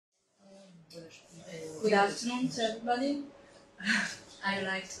Good afternoon to everybody. I would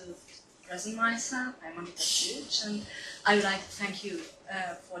like to present myself. I'm Anita, and I would like to thank you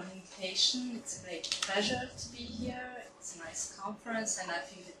for the invitation. It's a great pleasure to be here. It's a nice conference, and I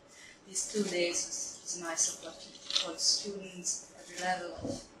think that these 2 days is a nice opportunity for students at the level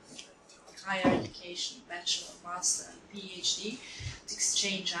of higher education, bachelor, master, and PhD to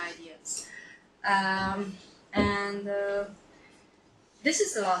exchange ideas. This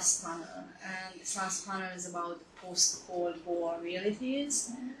is the last panel, and this last panel is about the post-Cold War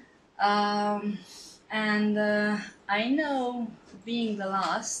realities. I know being the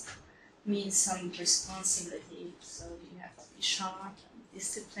last means some responsibility, so you have to be sharp and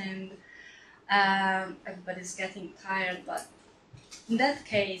disciplined. Everybody's getting tired, but in that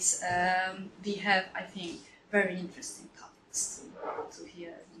case, we have, I think, very interesting topics to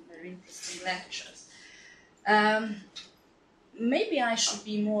hear, and very interesting lectures. Maybe I should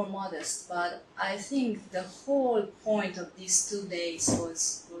be more modest, but I think the whole point of these 2 days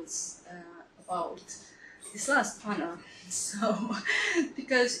was about this last panel. So,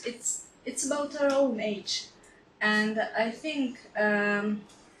 because it's about our own age, and I think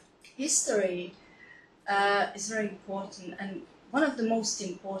history is very important. And one of the most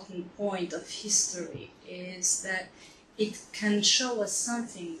important points of history is that it can show us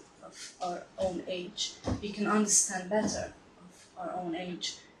something of our own age. We can understand better our own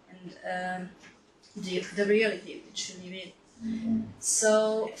age and the reality which we live in.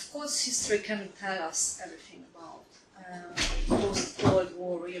 So, of course, history cannot tell us everything about post-Cold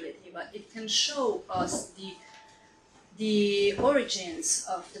War reality, but it can show us the origins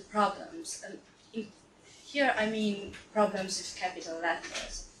of the problems. And here I mean problems with capital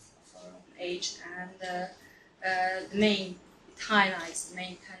letters of our own age, and it highlights the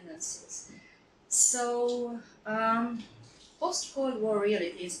main tendencies. So, post-Cold War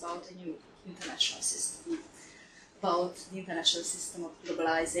reality is about a new international system, about the international system of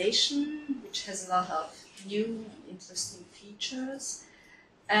globalization, which has a lot of new and interesting features.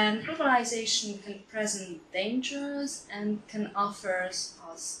 And globalization can present dangers and can offer us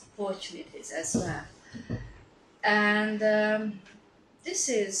opportunities as well. And this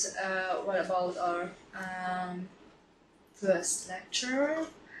is what about our first lecture.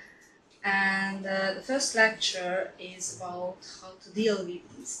 And the first lecture is about how to deal with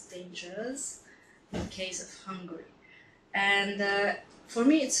these dangers in the case of Hungary. And for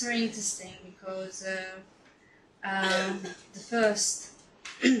me it's very interesting because the first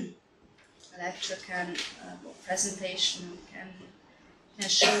lecture or presentation can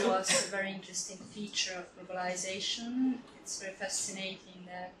show us a very interesting feature of globalization. It's very fascinating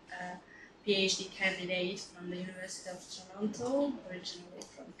that PhD candidate from the University of Toronto, originally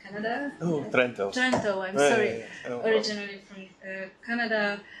from Canada. Oh, Trento. Trento, I'm sorry. Originally from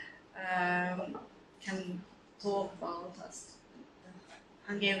Canada, can talk about us, the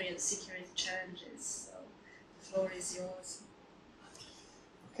Hungarian security challenges. So the floor is yours.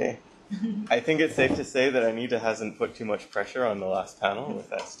 Okay. I think it's safe to say that Anita hasn't put too much pressure on the last panel with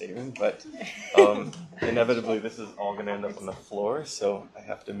that statement, but inevitably this is all going to end up on the floor, so I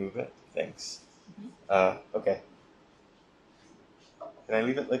have to move it. Thanks. Okay. Can I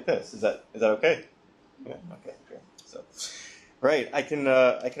leave it like this? Is that okay? Yeah. Okay. Great. So, right. I can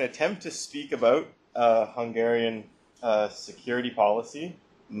attempt to speak about Hungarian security policy,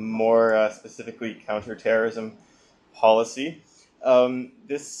 more specifically counterterrorism policy.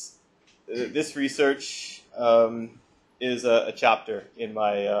 This research is a chapter in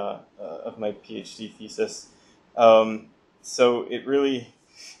my of my PhD thesis. So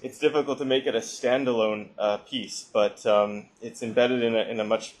it's difficult to make it a standalone piece, but it's embedded in a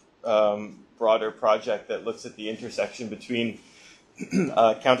much broader project that looks at the intersection between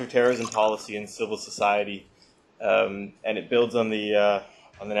counterterrorism policy and civil society, and it builds on the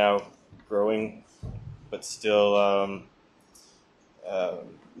now growing but still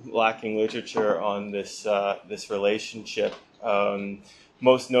lacking literature on this relationship.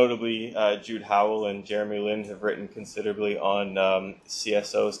 Most notably, Jude Howell and Jeremy Lin have written considerably on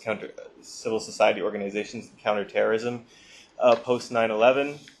CSOs, civil society organizations, and counterterrorism, post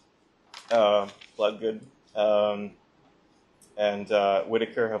 9/11. Bloodgood and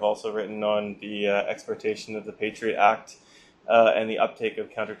Whitaker have also written on the exportation of the Patriot Act and the uptake of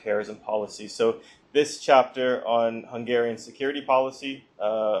counterterrorism policy. So this chapter on Hungarian security policy,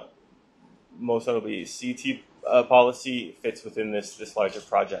 most notably CT policy, fits within this larger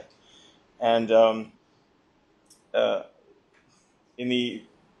project. And in the,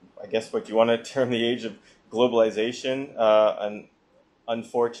 I guess what you want to term the age of globalization, an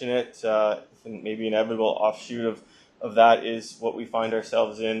unfortunate, maybe inevitable offshoot of that is what we find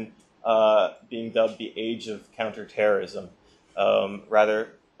ourselves in being dubbed the age of counterterrorism.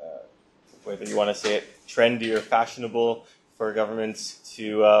 Whether you want to say it trendy or fashionable for governments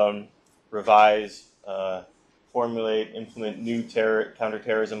to revise, formulate, implement new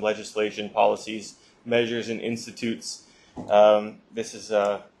counterterrorism legislation, policies, measures, and institutes. This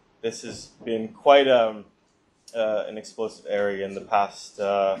has been quite an explosive area in the past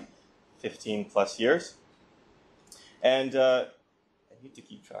 15 plus years. And I need to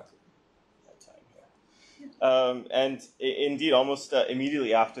keep track of that time here. And indeed, almost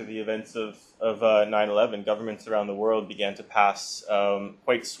immediately after the events of 9/11, governments around the world began to pass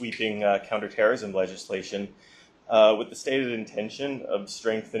quite sweeping counterterrorism legislation with the stated intention of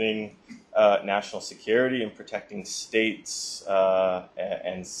strengthening national security and protecting states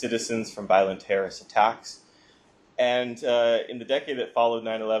and citizens from violent terrorist attacks. And in the decade that followed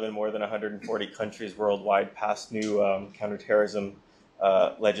 9/11, more than 140 countries worldwide passed new counterterrorism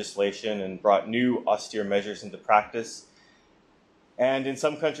legislation and brought new austere measures into practice. And in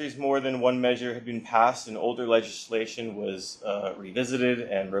some countries, more than one measure had been passed, and older legislation was revisited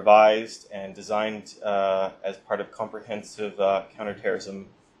and revised and designed as part of comprehensive counterterrorism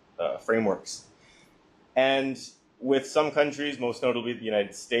frameworks. And with some countries, most notably the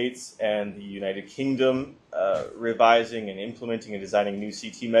United States and the United Kingdom, revising and implementing and designing new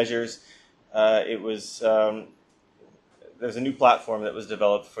CT measures, there's a new platform that was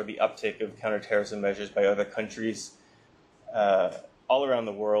developed for the uptake of counterterrorism measures by other countries all around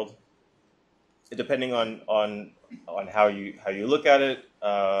the world. Depending on how you look at it,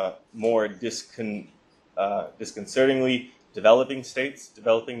 more disconcertingly, developing states,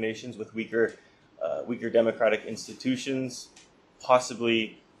 developing nations with weaker democratic institutions,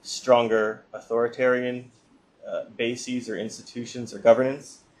 possibly stronger authoritarian bases or institutions or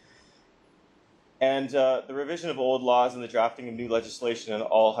governance. And the revision of old laws and the drafting of new legislation in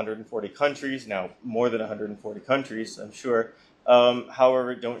all 140 countries, now more than 140 countries, I'm sure,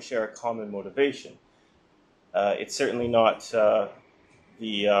 however, don't share a common motivation. It's certainly not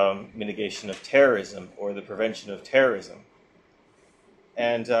the mitigation of terrorism or the prevention of terrorism.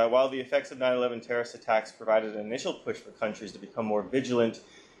 And while the effects of 9/11 terrorist attacks provided an initial push for countries to become more vigilant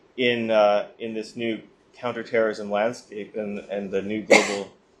in this new counterterrorism landscape and the new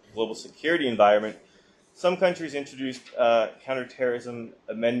global security environment, some countries introduced counterterrorism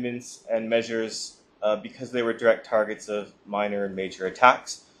amendments and measures because they were direct targets of minor and major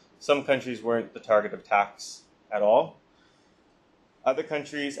attacks. Some countries weren't the target of attacks at all. Other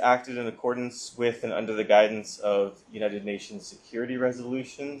countries acted in accordance with and under the guidance of United Nations security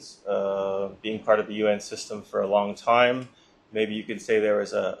resolutions, being part of the UN system for a long time. Maybe you could say there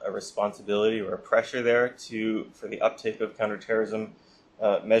was a responsibility or a pressure there for the uptake of counterterrorism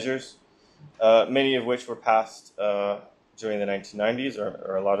measures, many of which were passed during the 1990s,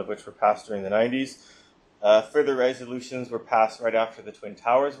 or a lot of which were passed during the 90s. Further resolutions were passed right after the Twin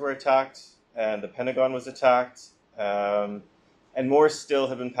Towers were attacked and the Pentagon was attacked. And more still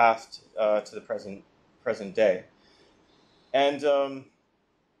have been passed to the present day. And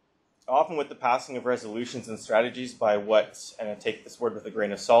often with the passing of resolutions and strategies by and I take this word with a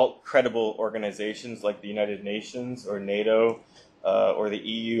grain of salt, credible organizations like the United Nations or NATO or the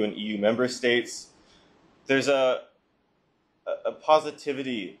EU and EU member states, there's a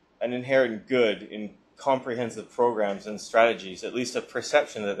positivity, an inherent good in comprehensive programs and strategies, at least a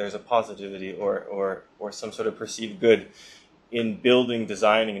perception that there's a positivity or some sort of perceived good in building,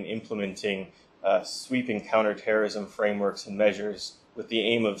 designing, and implementing sweeping counterterrorism frameworks and measures with the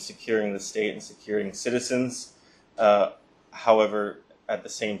aim of securing the state and securing citizens, however, at the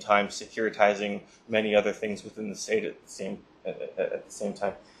same time, securitizing many other things within the state at the same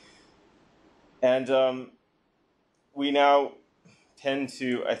time. And we now tend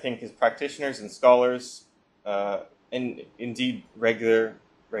to, I think, as practitioners and scholars, and indeed regular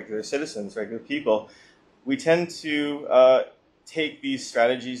citizens, regular people, we tend to take these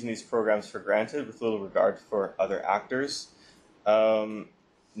strategies and these programs for granted with little regard for other actors,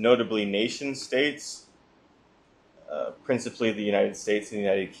 notably nation states, principally the United States and the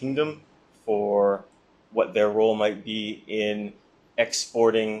United Kingdom, for what their role might be in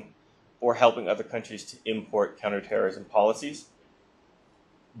exporting or helping other countries to import counterterrorism policies.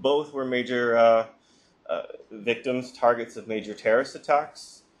 Both were major victims, targets of major terrorist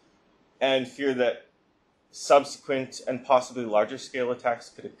attacks, and fear that subsequent and possibly larger scale attacks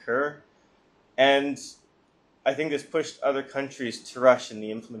could occur. And I think this pushed other countries to rush in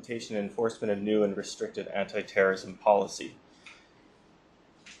the implementation and enforcement of new and restricted anti-terrorism policy.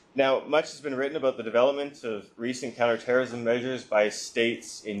 Now, much has been written about the development of recent counterterrorism measures by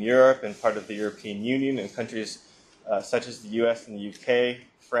states in Europe and part of the European Union and countries such as the US and the UK,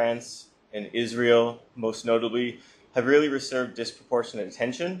 France, and Israel, most notably, have really received disproportionate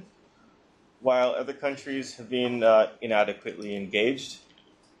attention, while other countries have been inadequately engaged.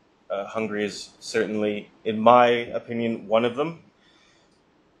 Hungary is certainly, in my opinion, one of them.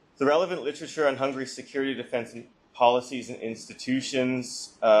 The relevant literature on Hungary's security, defense, and policies and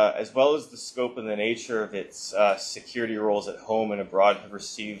institutions, as well as the scope and the nature of its security roles at home and abroad, have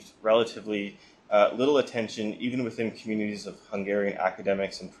received relatively little attention, even within communities of Hungarian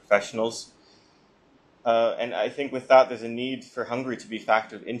academics and professionals. And I think with that, there's a need for Hungary to be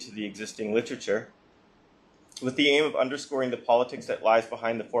factored into the existing literature, with the aim of underscoring the politics that lies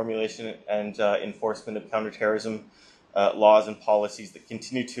behind the formulation and enforcement of counterterrorism laws and policies that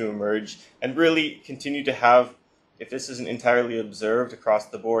continue to emerge and really continue to have, if this isn't entirely observed across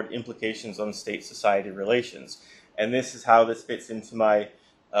the board, implications on state-society relations. And this is how this fits into my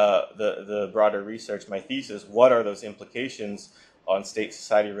the broader research, my thesis. What are those implications on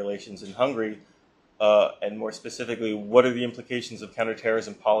state-society relations in Hungary? And more specifically, what are the implications of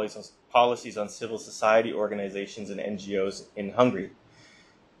counterterrorism policies on civil society organizations and NGOs in Hungary?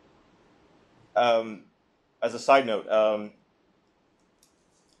 As a side note,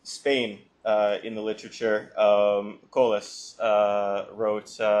 Spain, in the literature, Colas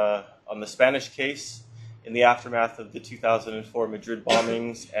wrote on the Spanish case in the aftermath of the 2004 Madrid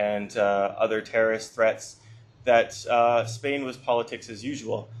bombings and other terrorist threats that Spain was politics as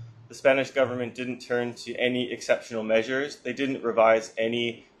usual. The Spanish government didn't turn to any exceptional measures. They didn't revise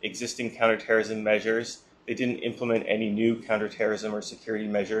any existing counterterrorism measures. They didn't implement any new counterterrorism or security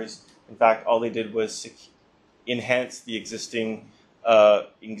measures. In fact, all they did was enhance the existing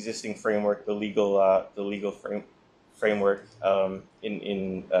framework, the legal framework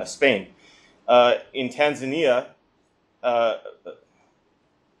in Spain. In Tanzania, a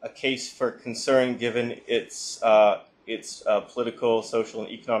case for concern given its political, social, and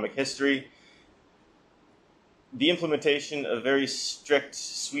economic history. The implementation of very strict,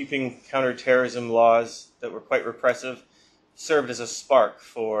 sweeping counterterrorism laws that were quite repressive served as a spark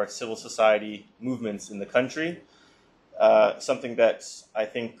for civil society movements in the country, something that I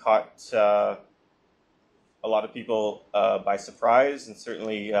think caught a lot of people by surprise, and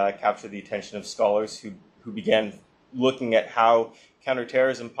certainly captured the attention of scholars who began looking at how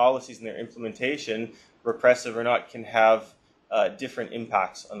counterterrorism policies and their implementation, repressive or not, can have different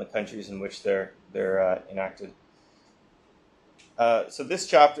impacts on the countries in which they're enacted. So this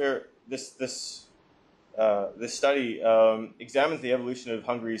chapter, this study examines the evolution of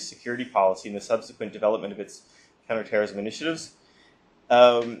Hungary's security policy and the subsequent development of its counterterrorism initiatives.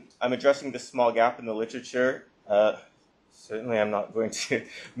 I'm addressing this small gap in the literature. Certainly I'm not going to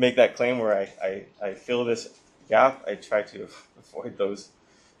make that claim where I fill this gap. I try to avoid those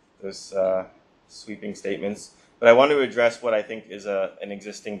sweeping statements. But I want to address what I think is an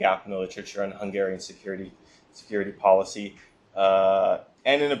existing gap in the literature on Hungarian security policy,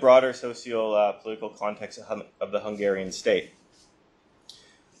 and in a broader socio-political context of the Hungarian state.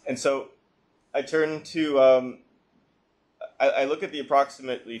 And so I turn to, I look at the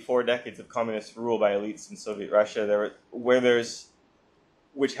approximately 4 decades of communist rule by elites in Soviet Russia,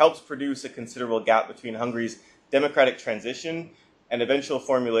 which helps produce a considerable gap between Hungary's democratic transition and eventual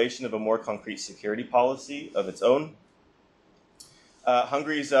formulation of a more concrete security policy of its own.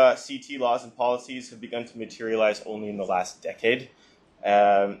 Hungary's CT laws and policies have begun to materialize only in the last decade.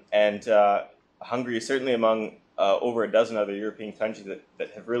 And Hungary is certainly among over a dozen other European countries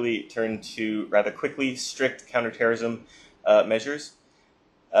that have really turned to rather quickly strict counterterrorism measures.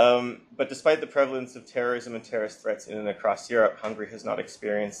 But despite the prevalence of terrorism and terrorist threats in and across Europe, Hungary has not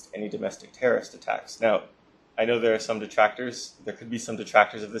experienced any domestic terrorist attacks. Now, I know there could be some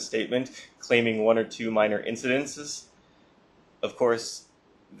detractors of this statement, claiming 1 or 2 minor incidences. Of course,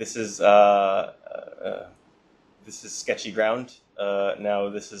 this is sketchy ground. Now,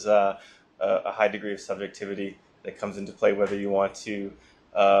 this is a high degree of subjectivity that comes into play, whether you want to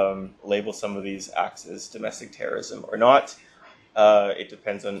label some of these acts as domestic terrorism or not. It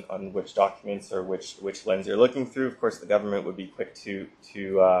depends on which documents or which lens you're looking through. Of course, the government would be quick to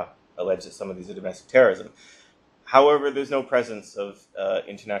allege that some of these are domestic terrorism. However, there's no presence of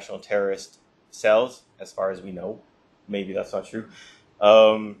international terrorist cells, as far as we know. Maybe that's not true.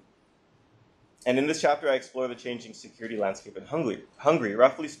 And in this chapter, I explore the changing security landscape in Hungary,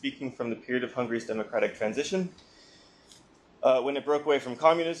 roughly speaking, from the period of Hungary's democratic transition, when it broke away from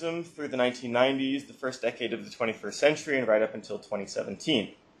communism, through the 1990s, the first decade of the 21st century, and right up until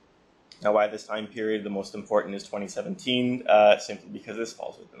 2017. Now, why this time period? The most important is 2017, simply because this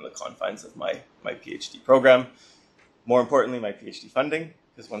falls within the confines of my PhD program. More importantly, my PhD funding,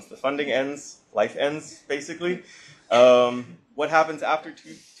 because once the funding ends, life ends, basically. What happens after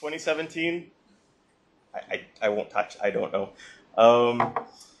 2017? I won't touch. I don't know.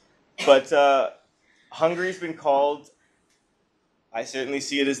 But Hungary's been called, I certainly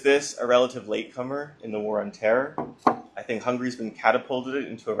see it as this, a relative latecomer in the war on terror. I think Hungary's been catapulted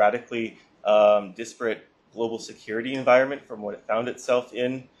into a radically disparate global security environment from what it found itself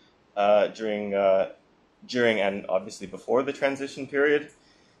in during and obviously before the transition period.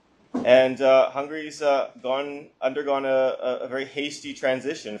 And Hungary's undergone a very hasty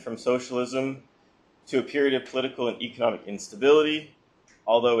transition from socialism to a period of political and economic instability,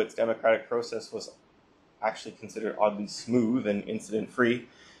 although its democratic process was actually considered oddly smooth and incident-free,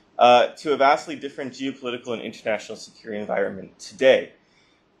 to a vastly different geopolitical and international security environment today.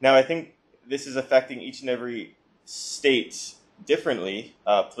 Now, I think this is affecting each and every state differently,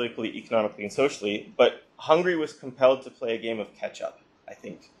 politically, economically, and socially, but Hungary was compelled to play a game of catch-up, I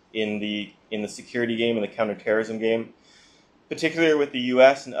think, in the security game and the counterterrorism game, particularly with the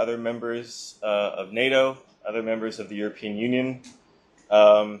US and other members of NATO, other members of the European Union,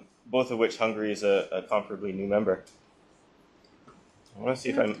 both of which Hungary is a comparably new member. I want to see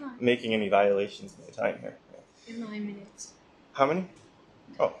if I'm making any violations of the time here. In 9 minutes. How many?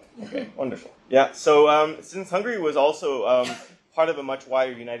 Oh, okay, wonderful. Yeah, so since Hungary was also part of a much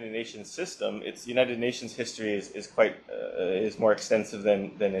wider United Nations system, its United Nations history is more extensive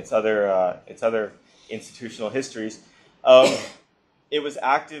than its other institutional histories. It was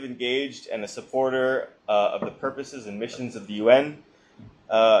active, engaged, and a supporter of the purposes and missions of the UN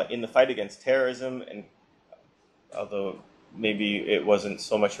in the fight against terrorism, and although maybe it wasn't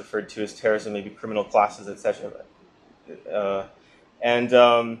so much referred to as terrorism, maybe criminal classes, etc.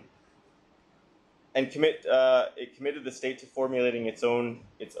 It committed the state to formulating its own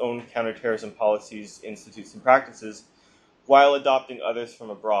counterterrorism policies, institutes, and practices, while adopting others from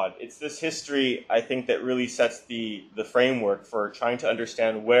abroad. It's this history, I think, that really sets the framework for trying to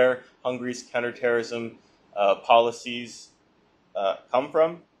understand where Hungary's counterterrorism policies come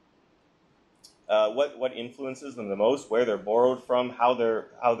from, what influences them the most, where they're borrowed from, how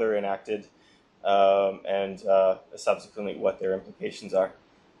they're enacted, and subsequently what their implications are.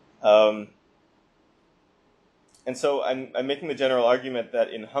 And so I'm making the general argument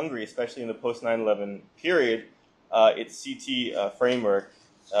that in Hungary, especially in the post-9/11 period, its CT framework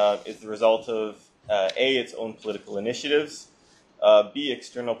is the result of A, its own political initiatives, B,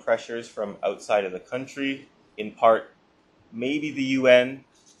 external pressures from outside of the country, in part maybe the UN,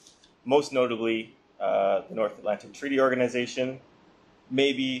 most notably the North Atlantic Treaty Organization,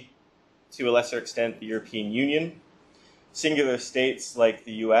 maybe to a lesser extent the European Union, singular states like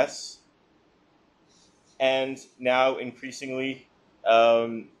the US, and now increasingly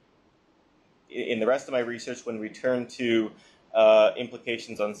in the rest of my research, when we turn to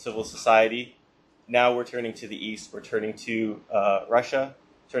implications on civil society, now we're turning to the East, we're turning to Russia,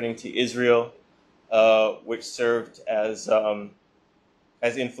 turning to Israel, which served as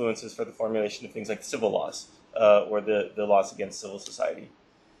influences for the formulation of things like civil laws, or the laws against civil society.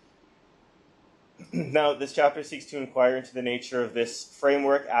 Now, this chapter seeks to inquire into the nature of this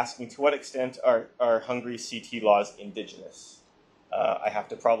framework, asking to what extent are Hungary's CT laws indigenous. I have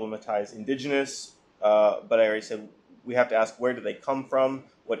to problematize indigenous, but I already said we have to ask, where do they come from?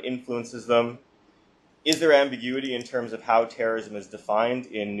 What influences them? Is there ambiguity in terms of how terrorism is defined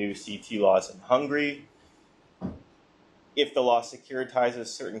in new CT laws in Hungary? If the law securitizes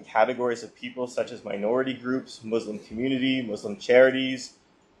certain categories of people, such as minority groups, Muslim community, Muslim charities,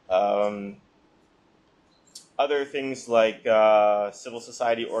 other things like civil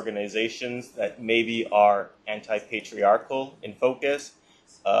society organizations that maybe are anti-patriarchal in focus,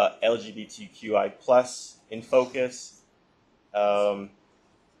 LGBTQI+ in focus,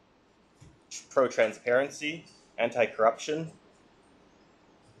 pro-transparency, anti-corruption,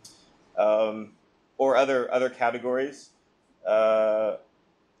 or other categories,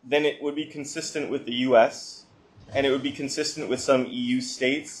 then it would be consistent with the US, and it would be consistent with some EU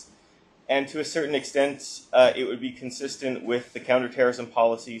states, and to a certain extent, it would be consistent with the counterterrorism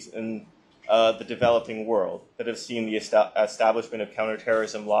policies in the developing world that have seen the establishment of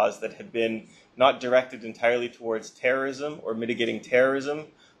counterterrorism laws that have been not directed entirely towards terrorism or mitigating terrorism,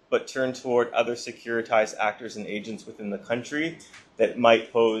 but turned toward other securitized actors and agents within the country that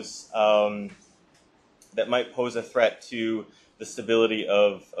might pose a threat to the stability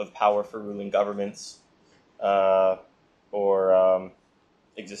of power for ruling governments or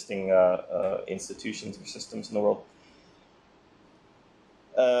existing institutions or systems in the world.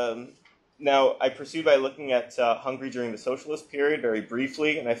 Now, I pursued by looking at Hungary during the socialist period very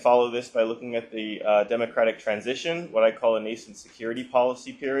briefly, and I follow this by looking at the democratic transition, what I call a nascent security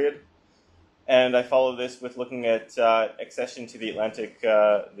policy period. And I follow this with looking at accession to the Atlantic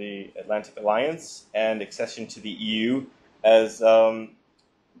Alliance and accession to the EU as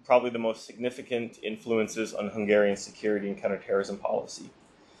probably the most significant influences on Hungarian security and counterterrorism policy.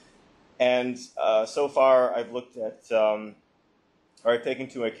 And so far, I've looked at, or I've taken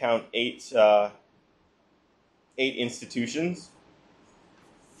into account eight institutions.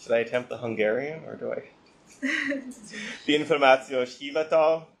 Should I attempt the Hungarian, or do I? The Információs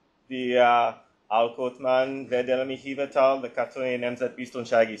Hivatal, the Alkotmányvédelmi Hivatal, the Katonai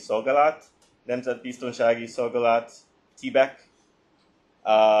Nemzetbiztonsági Szolgálat, Nemzetbiztonsági Szolgálat, TBEC,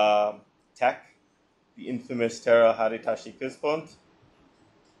 TEC, the infamous Terrorhárítási Központ,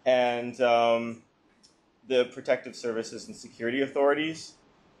 and the protective services and security authorities.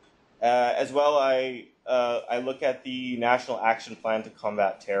 As well, I look at the National Action Plan to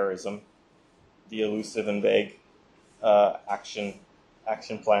Combat Terrorism, the elusive and vague action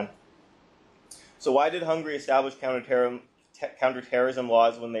plan. So why did Hungary establish counterterrorism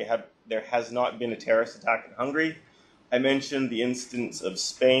laws when there has not been a terrorist attack in Hungary? I mentioned the instance of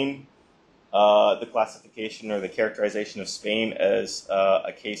Spain, the classification or the characterization of Spain as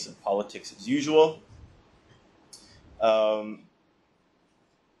a case of politics as usual.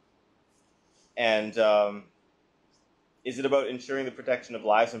 Is it about ensuring the protection of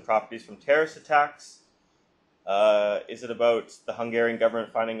lives and properties from terrorist attacks? Is it about the Hungarian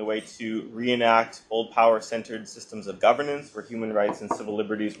government finding a way to reenact old power-centered systems of governance where human rights and civil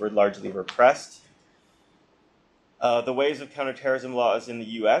liberties were largely repressed? The waves of counterterrorism laws in the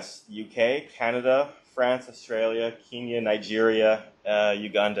US, the UK, Canada, France, Australia, Kenya, Nigeria,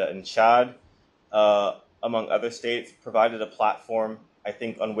 Uganda, and Chad, among other states, provided a platform, I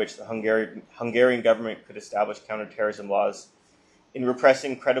think, on which the Hungarian government could establish counterterrorism laws in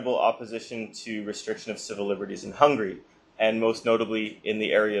repressing credible opposition to restriction of civil liberties in Hungary, and most notably in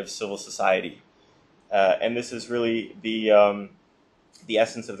the area of civil society. And this is really the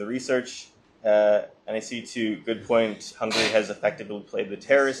essence of the research. And I see, to good point, Hungary has effectively played the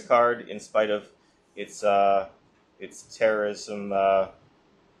terrorist card in spite of its terrorism,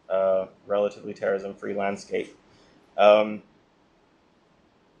 relatively terrorism-free landscape.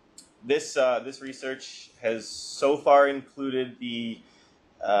 This research has so far included the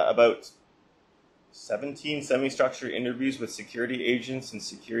about 17 semi-structured interviews with security agents and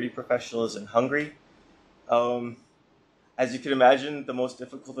security professionals in Hungary. As you can imagine, the most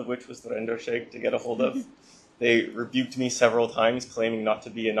difficult of which was the Rendőrség to get a hold of. They rebuked me several times, claiming not to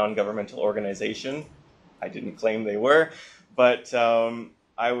be a non-governmental organization. I didn't claim they were, but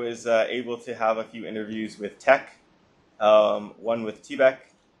I was able to have a few interviews with TEC, one with TBEC,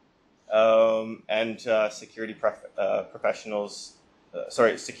 and security professionals,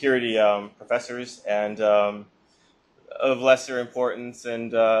 security professors, and of lesser importance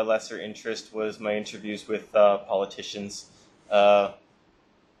and lesser interest was my interviews with politicians.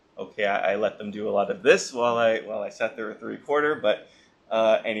 Okay, I let them do a lot of this while I sat there with the recorder, but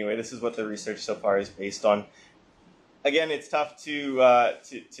anyway, this is what the research so far is based on. Again, it's tough to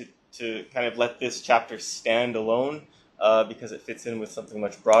kind of let this chapter stand alone because it fits in with something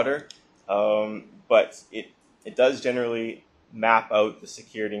much broader, but it does generally map out the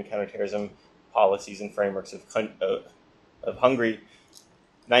security and counterterrorism policies and frameworks of Hungary,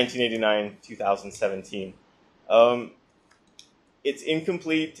 1989-2017. It's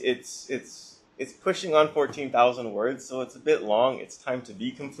incomplete. It's pushing on 14,000 words, so it's a bit long. It's time to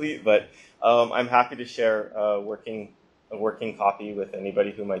be complete, but I'm happy to share a working copy with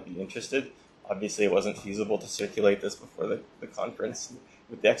anybody who might be interested. Obviously, it wasn't feasible to circulate this before the conference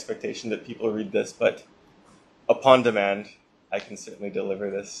with the expectation that people read this, but upon demand, I can certainly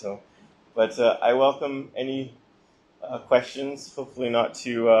deliver this. So, but I welcome any questions. Hopefully, not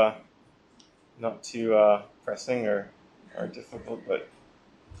too pressing or difficult, but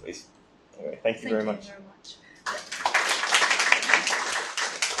please. Anyway, thank you very much.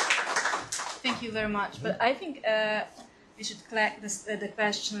 Thank you very much. But I think we should collect the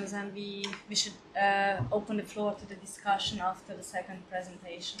questions, and we should open the floor to the discussion after the second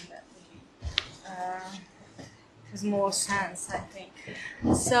presentation. That would be has more sense, I think.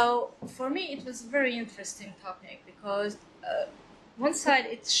 So for me, it was a very interesting topic because one side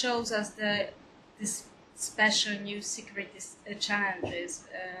it shows us this special new security challenges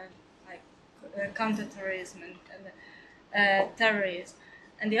like counterterrorism and terrorism,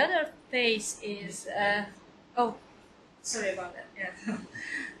 and the other phase is sorry about that.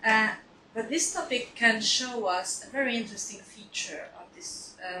 Yeah, but this topic can show us a very interesting feature of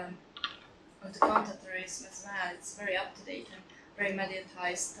this of the counterterrorism as well. It's very up-to-date and very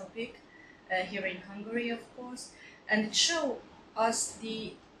mediatized topic here in Hungary, of course, and it shows us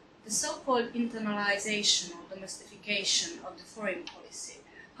the so-called internalization or domestication of the foreign policy.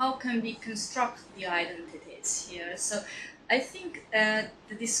 How can we construct the identities here? So I think the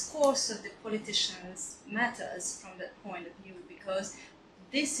discourse of the politicians matters from that point of view, because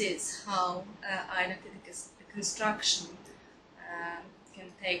this is how identity construction can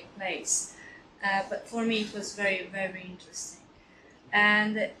take place. But for me it was very, very interesting.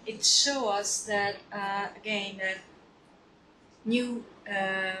 And it shows us that, again, that new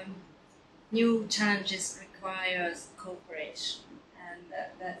challenges require cooperation. And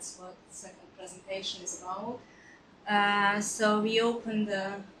that's what the second presentation is about. So we open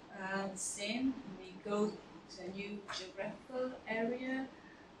the scene, we go to a new geographical area,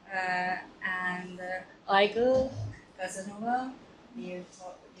 and Aigul, KAZHENOVA, will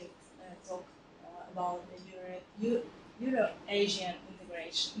talk about the Eurasian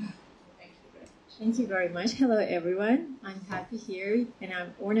integration. Thank you very much. Thank you very much. Hello everyone. I'm happy here and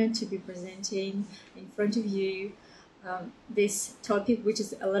I'm honored to be presenting in front of you this topic, which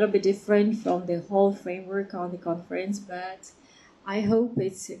is a little bit different from the whole framework on the conference, but I hope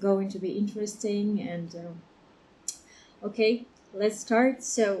it's going to be interesting. And okay, let's start.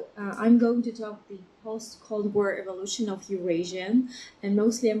 So I'm going to talk the post-Cold War evolution of Eurasian, and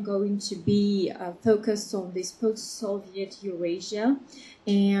mostly I'm going to be focused on this post-Soviet Eurasia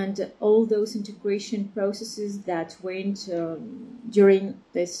and all those integration processes that went during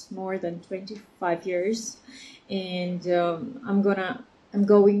this more than 25 years. And I'm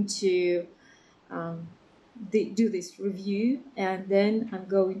going to do this review, and then I'm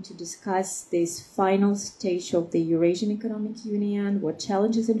going to discuss this final stage of the Eurasian Economic Union, what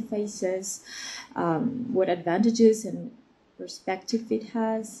challenges it faces, what advantages and perspective it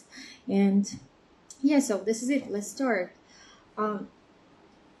has. And yeah, so this is it. Let's start. Okay.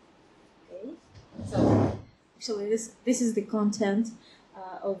 So actually this is the content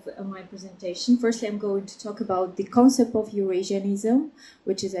of my presentation. Firstly, I'm going to talk about the concept of Eurasianism,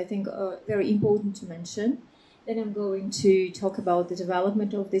 which is, I think, very important to mention. Then I'm going to talk about the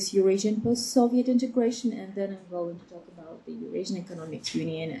development of this Eurasian post-Soviet integration, and then I'm going to talk about the Eurasian Economic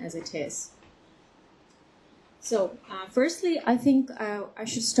Union as it is. So, firstly, I think I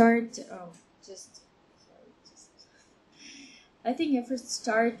should start I think I first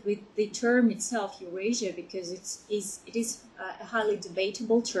start with the term itself, Eurasia, because it is a highly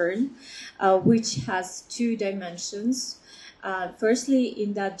debatable term, which has two dimensions. Firstly,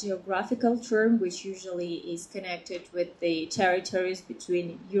 in that geographical term, which usually is connected with the territories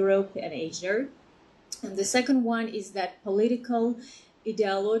between Europe and Asia. And the second one is that political,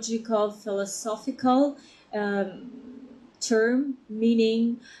 ideological, philosophical term,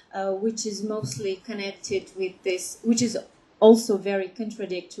 meaning which is mostly connected with this, which is also very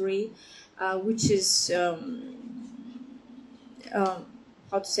contradictory, which is, how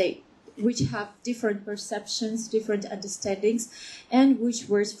to say, which have different perceptions, different understandings, and which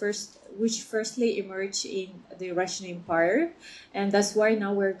firstly emerged in the Russian Empire. And that's why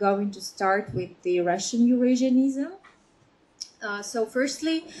now we're going to start with the Russian Eurasianism. So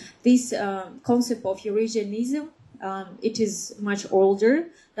firstly, this concept of Eurasianism, it is much older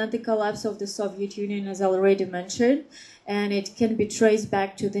than the collapse of the Soviet Union, as I already mentioned, and it can be traced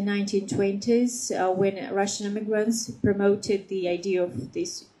back to the 1920s when Russian immigrants promoted the idea of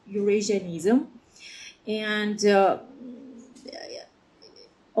this Eurasianism. And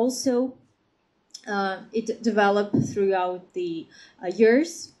also it developed throughout the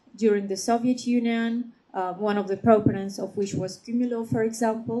years during the Soviet Union, one of the proponents of which was Gumilev, for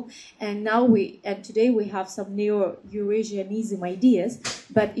example, and today we have some neo-Eurasianism ideas,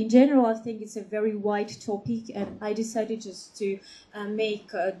 but in general I think it's a very wide topic, and I decided just to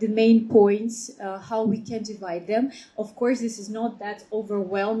make the main points, how we can divide them. Of course, this is not that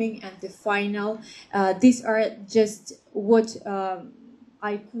overwhelming and the final. These are just what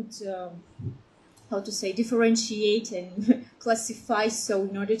I could how to say, differentiate and classify, so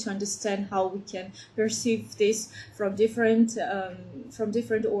in order to understand how we can perceive this from different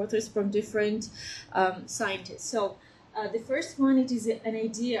authors, from different scientists. So the first one, it is an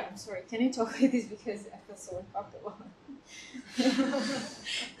idea. I'm sorry, can I talk with this because I feel so uncomfortable?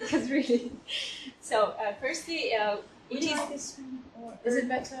 Because really, so firstly, it is this one, or is it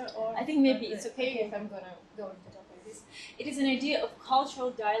better? Or I think maybe it's okay if I'm gonna go into talk like this. It is an idea of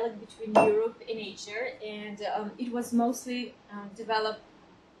cultural dialogue between Europe and Asia, and it was mostly developed.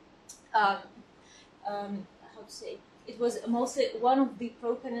 How to say? It was mostly one of the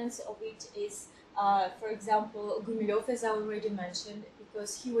proponents of it is, for example, Gumilev, as I already mentioned,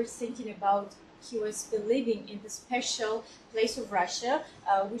 because he was thinking about, he was believing in the special place of Russia,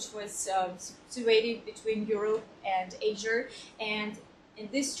 which was situated between Europe and Asia, and in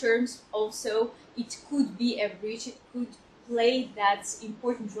these terms also it could be a bridge, it could play that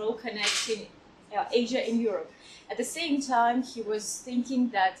important role connecting Asia and Europe. At the same time, he was thinking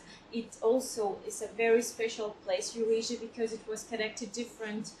that it also is a very special place, Eurasia, because it was connected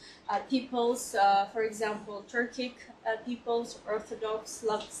different peoples, for example, Turkic peoples, Orthodox,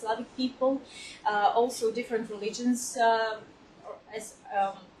 Slavic people, also different religions, as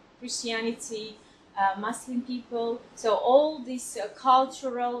Christianity, Muslim people. So all this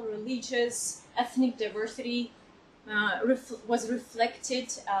cultural, religious, ethnic diversity were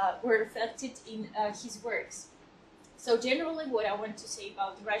reflected in his works. So generally, what I want to say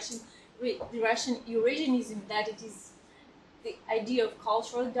about the Russian Eurasianism, that it is the idea of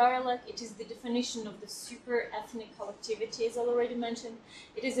cultural dialogue, it is the definition of the super ethnic collectivity, as I already mentioned.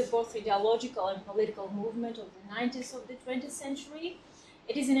 It is both ideological and political movement of the 90s of the 20th century.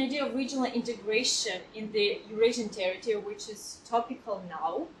 It is an idea of regional integration in the Eurasian territory, which is topical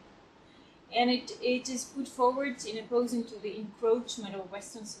now. And it is put forward in opposing to the encroachment of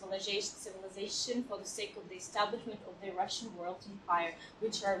Western civilization for the sake of the establishment of the Russian world empire,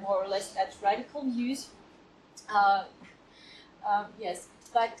 which are more or less that radical views. Yes,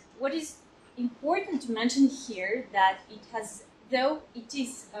 but what is important to mention here that it has, though it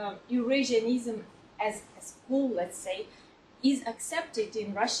is Eurasianism as a school, let's say, is accepted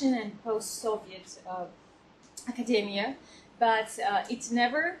in Russian and post-Soviet academia, but it's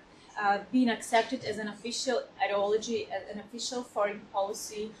never been accepted as an official ideology, as an official foreign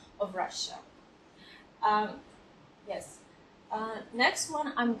policy of Russia. Yes. Next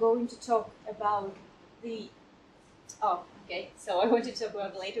one, I'm going to talk about the. Oh, okay. So I want to talk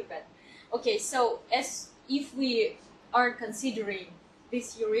about later, but okay. So as if we are considering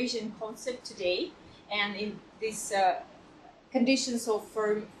this Eurasian concept today, and in these conditions of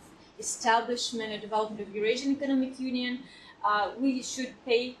firm establishment and development of Eurasian Economic Union, we should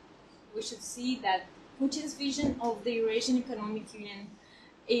see that Putin's vision of the Eurasian Economic Union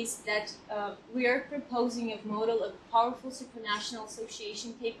is that we are proposing a model of powerful supranational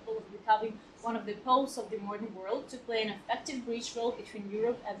association capable of becoming one of the poles of the modern world to play an effective bridge role between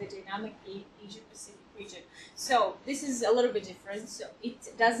Europe and the dynamic Asia-Pacific region. So this is a little bit different. So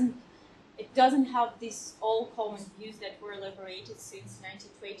it doesn't have these all common views that were elaborated since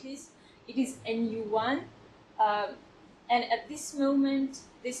 1920s. It is a new one. And at this moment,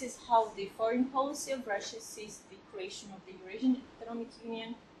 this is how the foreign policy of Russia sees the creation of the Eurasian Economic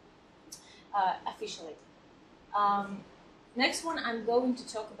Union officially. Next one, I'm going to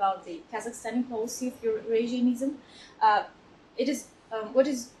talk about the Kazakhstani policy of Eurasianism. It is what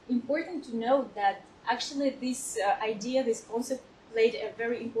is important to note that actually this idea, this concept, played a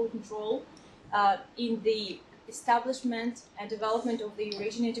very important role in the establishment and development of the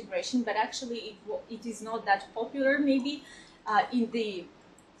Eurasian integration, but actually it is not that popular maybe in the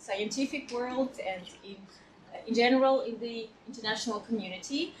scientific world and in general in the international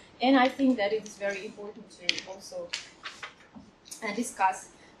community. And I think that it is very important to also discuss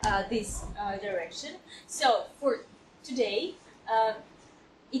this direction. So for today,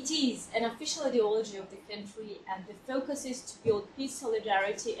 it is an official ideology of the country, and the focus is to build peace,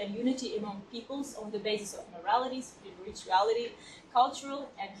 solidarity, and unity among peoples on the basis of morality, spirituality, cultural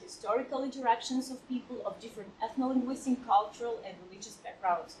and historical interactions of people of different ethno-linguistic, cultural, and religious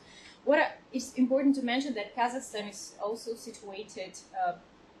backgrounds. It's important to mention that Kazakhstan is also situated,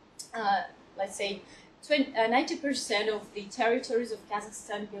 let's say, 90% of the territories of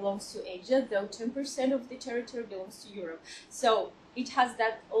Kazakhstan belongs to Asia, though 10% of the territory belongs to Europe. So it has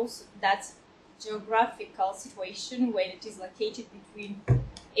that geographical situation when it is located between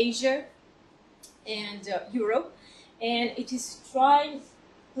Asia and Europe, and it is trying,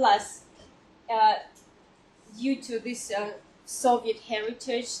 plus due to this Soviet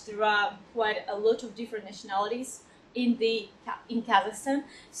heritage, there are quite a lot of different nationalities in Kazakhstan.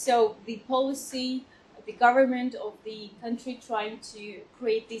 So the policy, the government of the country trying to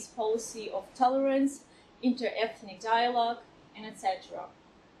create this policy of tolerance, inter-ethnic dialogue, and etc.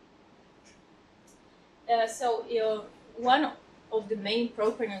 One of the main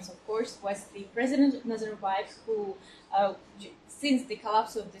proponents, of course, was the President Nazarbayev, who, since the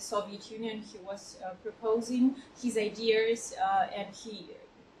collapse of the Soviet Union, he was proposing his ideas at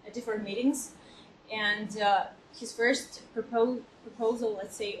different meetings. And his first proposal,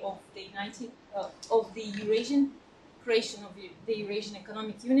 let's say, of the Eurasian creation of the Eurasian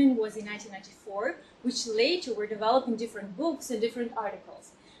Economic Union was in 1994, which later were developed in different books and different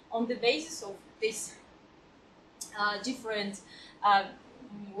articles. On the basis of this different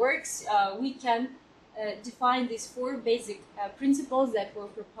works, we can define these four basic principles that were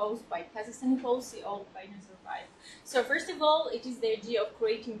proposed by Kazakhstani policy or by Nazarbayev. So first of all, it is the idea of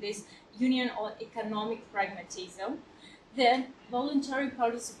creating this union on economic pragmatism. Then voluntary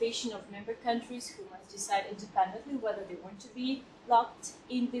participation of member countries who must decide independently whether they want to be locked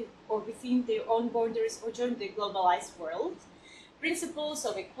in the or within their own boundaries or join the globalized world. Principles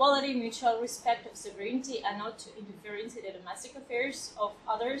of equality, mutual respect of sovereignty and not to interference in the domestic affairs of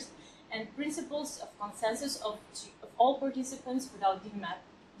others, and principles of consensus of all participants without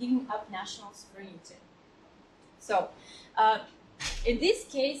giving up national sovereignty. So, in this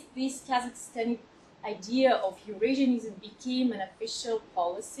case, this Kazakhstani idea of Eurasianism became an official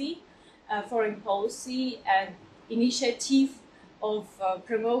policy, foreign policy, and initiative of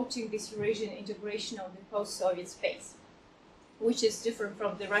promoting this Eurasian integration of the post-Soviet space, which is different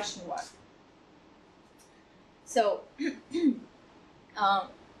from the Russian one. So,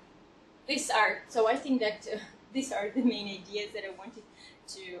 I think that these are the main ideas that I wanted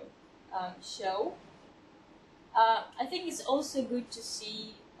to show. I think it's also good to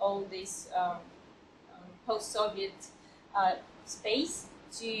see all this post-Soviet space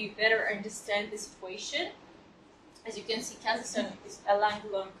to better understand the situation. As you can see, Kazakhstan is a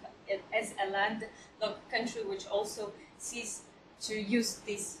landlocked country which also sees to use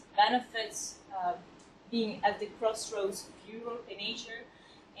these benefits, being at the crossroads of Europe and Asia,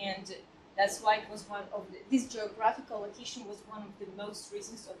 and that's why it was one of this geographical location was one of the most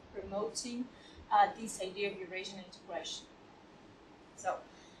reasons of promoting this idea of Eurasian integration. So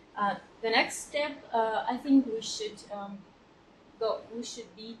the next step, I think we should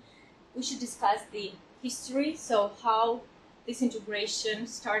we should discuss the history. So how this integration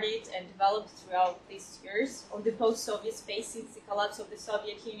started and developed throughout these years on the post-Soviet space since the collapse of the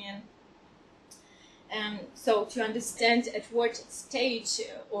Soviet Union. So to understand at what stage,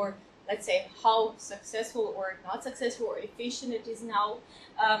 or let's say how successful or not successful or efficient it is now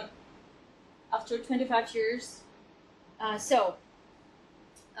after 25 years.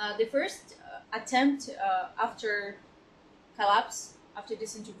 The first attempt after collapse, after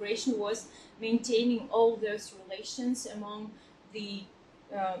disintegration, was maintaining all those relations among the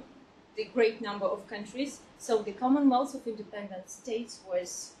great number of countries. So the Commonwealth of Independent States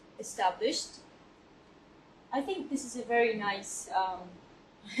was established. I think this is a very nice, how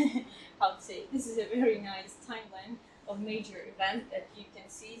to say, this is a very nice timeline of major events that you can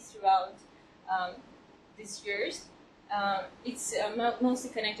see throughout these years. It's mostly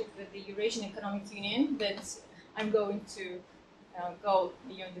connected with the Eurasian Economic Union, but I'm going to go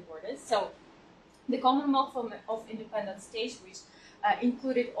beyond the borders. So the Commonwealth of Independent States, which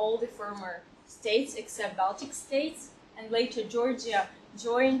included all the former states except Baltic states, and later Georgia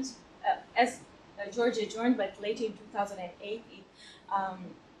joined, but later in 2008 it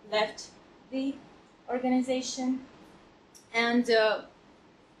left the organization. And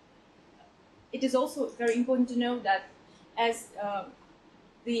it is also very important to know that as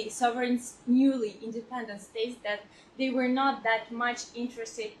the sovereigns, newly independent states, that they were not that much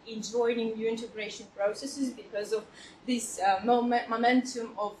interested in joining new integration processes because of this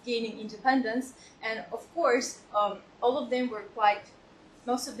momentum of gaining independence. And of course,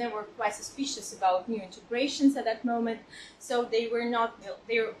 most of them were quite suspicious about new integrations at that moment. So they were not.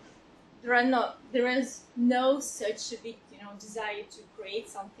 There is no such a big, desire to create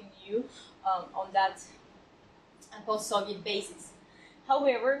something new on that post-Soviet basis.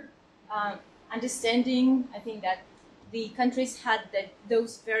 However, understanding, I think that the countries had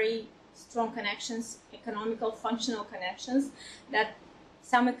those very strong connections, economical, functional connections, that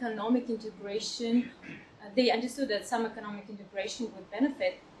some economic integration, they understood that some economic integration would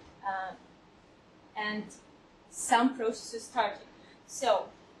benefit, and some processes started. So,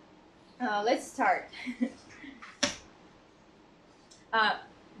 let's start.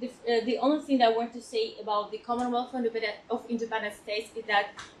 The only thing that I want to say about the Commonwealth of Independent States is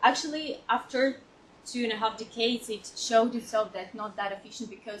that actually after 2.5 decades it showed itself that not that efficient,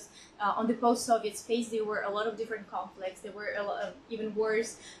 because on the post-Soviet space there were a lot of different conflicts, there were a lot of even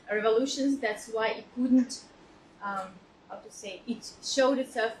wars, revolutions. That's why it couldn't, it showed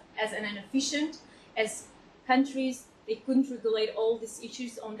itself as an inefficient, as countries, they couldn't regulate all these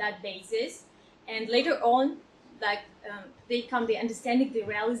issues on that basis. And later on, they come the understanding, the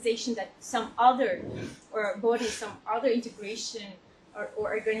realization that some other bodies, some other integration or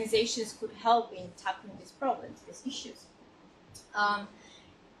organizations could help in tackling these problems, these issues.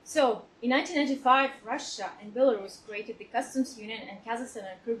 So in 1995, Russia and Belarus created the customs union, and Kazakhstan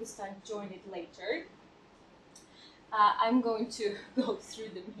and Kyrgyzstan joined it later. I'm going to go through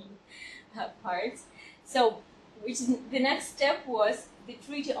the main parts. So the next step was the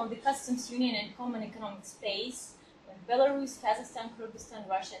Treaty on the Customs Union and Common Economic Space, when Belarus, Kazakhstan, Kyrgyzstan,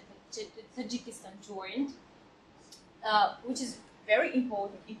 Russia, and Tajikistan joined, which is very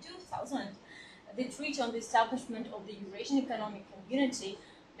important. In 2000, the Treaty on the Establishment of the Eurasian Economic Community,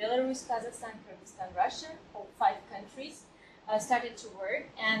 Belarus, Kazakhstan, Kyrgyzstan, Russia, all 5 countries, started to work,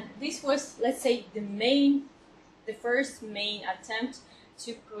 and this was, let's say, the first main attempt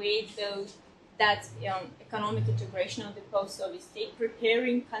to create that economic integration of the post-Soviet state,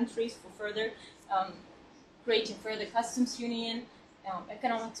 preparing countries for further creating further customs union,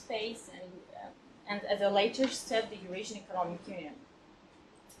 economic space, and at a later step, the Eurasian Economic Union.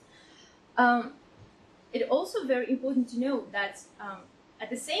 It's also very important to know that at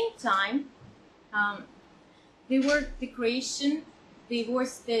the same time, there was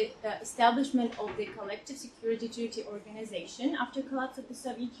the establishment of the Collective Security Treaty Organization after collapse of the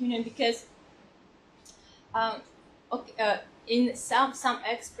Soviet Union, because in some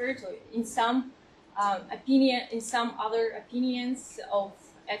experts, or in some other opinions of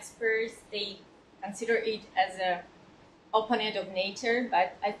experts, they consider it as an opponent of NATO,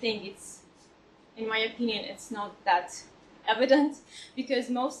 but I think in my opinion, it's not that evident, because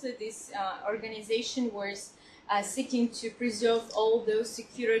mostly this organization was seeking to preserve all those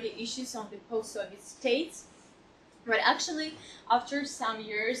security issues on the post-Soviet states. But actually, after some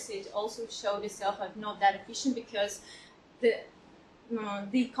years, it also showed itself as not that efficient, because the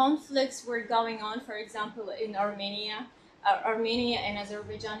conflicts were going on. For example, in Armenia and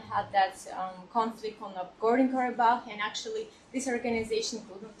Azerbaijan had that conflict on Nagorno-Karabakh, and actually this organization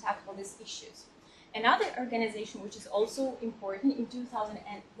could not tackle these issues. Another organization which is also important, in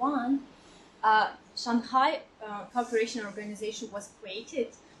 2001, Shanghai Cooperation Organization was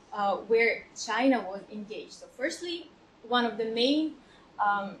created, where China was engaged. So firstly, one of the main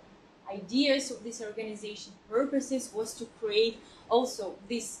ideas of this organization purposes was to create also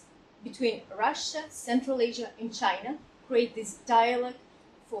this between Russia, Central Asia, and China, create this dialogue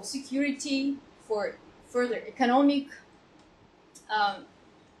for security, for further economic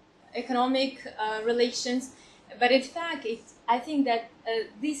relations. But in fact, I think that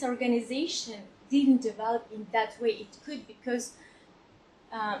this organization didn't develop in that way it could, because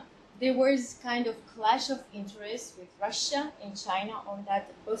there was kind of clash of interests with Russia and China on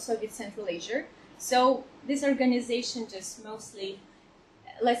that post-Soviet Central Asia. So this organization just mostly,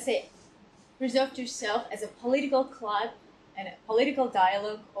 let's say, preserved itself as a political club and a political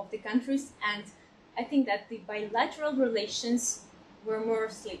dialogue of the countries. And I think that the bilateral relations were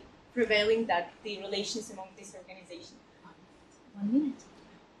mostly prevailing than the relations among this organization. 1 minute.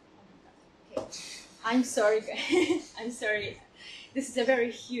 Okay. I'm sorry, guys. I'm sorry. This is a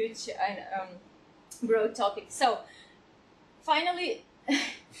very huge and broad topic. So, finally,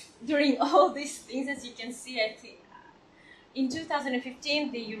 during all these things, as you can see, I think in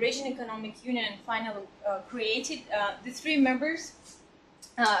 2015, the Eurasian Economic Union finally created the 3 members.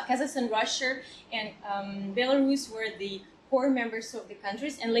 Kazakhstan, Russia, and Belarus were the core members of the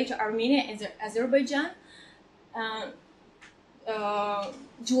countries, and later Armenia and Azerbaijan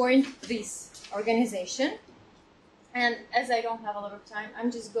joined this organization. And as I don't have a lot of time, I'm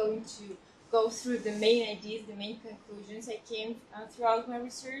just going to go through the main ideas, the main conclusions I came throughout my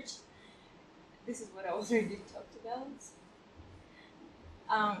research. This is what I already talked about.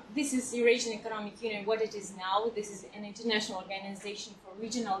 This is Eurasian Economic Union, what it is now. This is an international organization for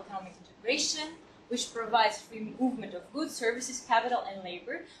regional economic integration, which provides free movement of goods, services, capital, and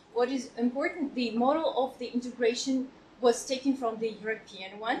labor. What is important, the model of the integration was taken from the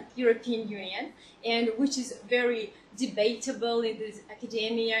European Union, and which is very debatable in the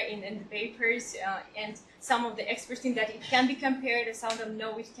academia, in the papers, and some of the experts think that it can be compared, and some of them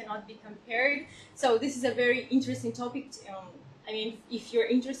know it cannot be compared. So this is a very interesting topic. I mean, if you're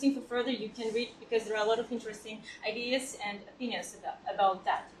interested for further, you can read, because there are a lot of interesting ideas and opinions about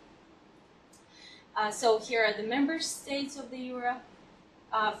that. So here are the member states of the Euro,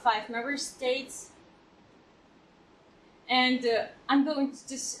 5 member states. And I'm going to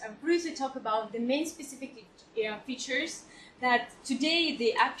just briefly talk about the main specific features that today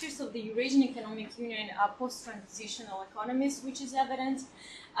the actors of the Eurasian Economic Union are post-transitional economies, which is evident.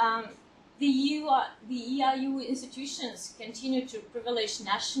 The EIU institutions continue to privilege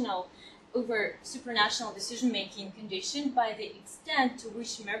national over supranational decision-making conditioned by the extent to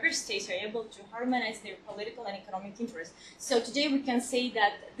which member states are able to harmonize their political and economic interests. So today we can say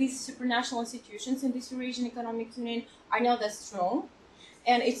that these supranational institutions in this Eurasian Economic Union are not that strong,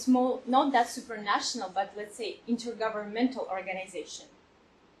 and it's more not that supranational, but let's say intergovernmental organization.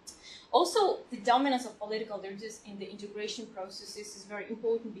 Also, the dominance of political leaders in the integration processes is very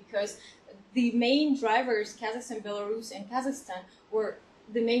important because the main drivers, Kazakhstan, Belarus, and Kazakhstan, were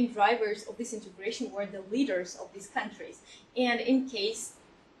the main drivers of this integration were the leaders of these countries. And in case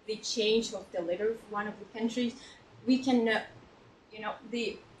the change of the leader of one of the countries, we can,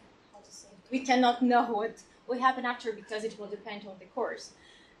 we cannot know what will happen after because it will depend on the course.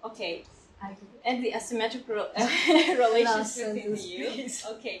 Okay. And the asymmetrical relationship in the EU.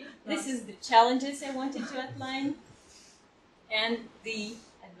 Okay, this is the challenges I wanted to outline, and the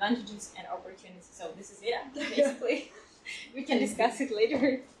advantages and opportunities. So this is it, basically. We can discuss it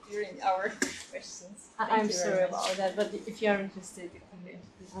later during our questions. I'm sorry about that, but if you are interested, you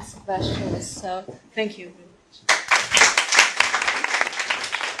can ask questions. So thank you very much.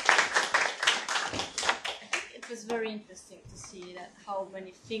 It was very interesting to see that how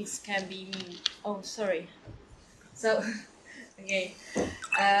many things can be mean. Oh, sorry. So, okay.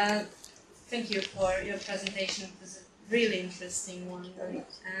 Thank you for your presentation. It was a really interesting one,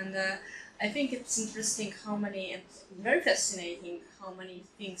 and I think it's interesting how many, and very fascinating, how many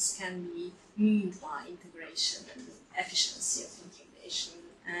things can be meant by integration and the efficiency of integration,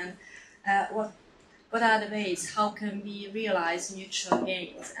 and what are the ways, how can we realize mutual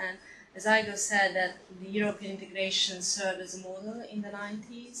gains. And as Aigul said, that the European integration served as a model in the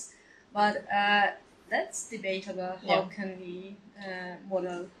 90s, but that's debatable. How can we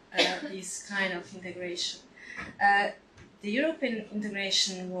model this kind of integration? The European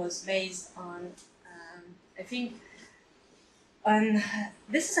integration was based on, I think,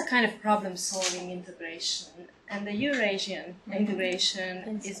 this is a kind of problem-solving integration, and the Eurasian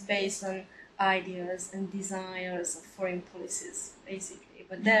integration is based on ideas and desires of foreign policies, basically.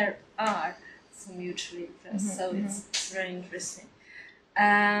 But there are some mutual interests, so it's very interesting.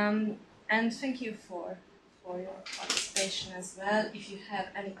 And thank you for your participation as well. If you have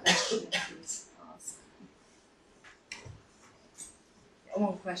any questions, please ask.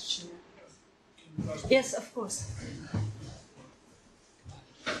 One question. Yes, of course.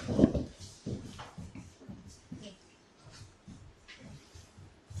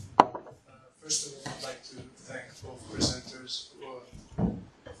 First of all, I'd like to thank both presenters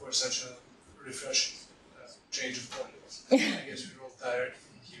for such a refreshing change of topics. I guess we're all tired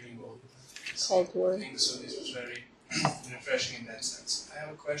from hearing all things, so this was very refreshing in that sense. I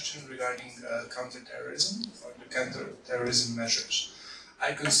have a question regarding counterterrorism or the counterterrorism measures.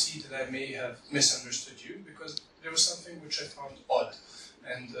 I concede that I may have misunderstood you because there was something which I found odd,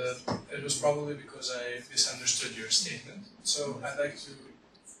 and it was probably because I misunderstood your statement. So I'd like to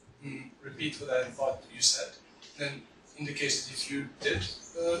repeat what I thought you said. Then, in the case that if you did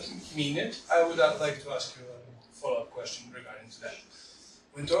mean it, I would like to ask you a follow-up question regarding to that.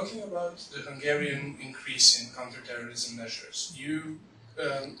 When talking about the Hungarian increase in counterterrorism measures, you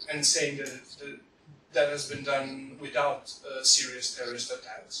and saying that that has been done without serious terrorist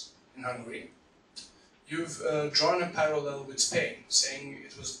attacks in Hungary, you've drawn a parallel with Spain, saying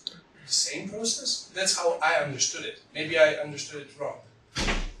it was the same process. That's how I understood it. Maybe I understood it wrong.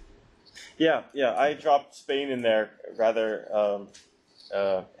 Yeah, I dropped Spain in there rather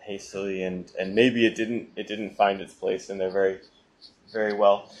hastily, and maybe it didn't find its place in there very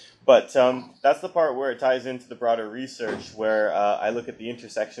well. But that's the part where it ties into the broader research, where I look at the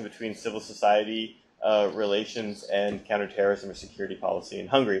intersection between civil society relations and counterterrorism or security policy in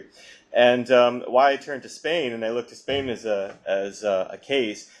Hungary. And why I turned to Spain, and I looked to Spain as a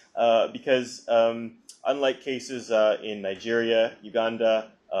case, because unlike cases in Nigeria,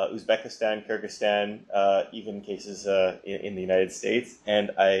 Uganda, Uzbekistan, Kyrgyzstan, even cases in the United States,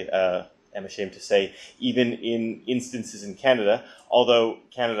 and I am ashamed to say, even in instances in Canada, although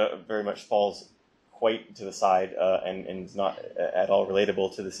Canada very much falls quite to the side and is not at all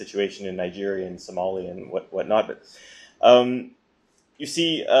relatable to the situation in Nigeria and Somalia and whatnot. But you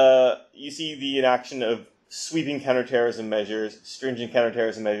see the inaction of sweeping counterterrorism measures, stringent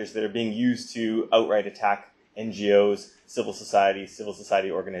counterterrorism measures that are being used to outright attack NGOs, civil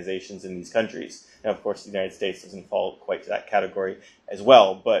society organizations in these countries. Now, of course, the United States doesn't fall quite to that category as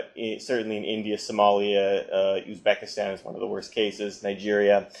well, but certainly in India, Somalia, Uzbekistan is one of the worst cases,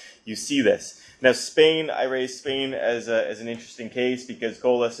 Nigeria, you see this. Now, Spain, I raised Spain as an interesting case because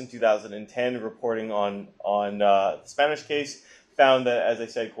Golas in 2010, reporting on the Spanish case, found that, as I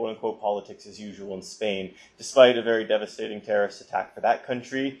said, quote-unquote, politics as usual in Spain, despite a very devastating terrorist attack for that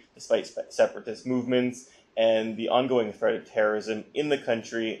country, despite separatist movements, and the ongoing threat of terrorism in the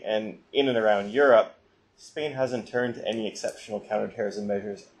country and in and around Europe, Spain hasn't turned to any exceptional counterterrorism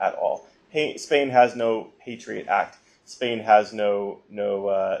measures at all. Spain has no Patriot Act. Spain has no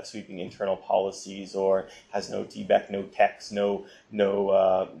sweeping internal policies, or has no TBEC, no TEX, no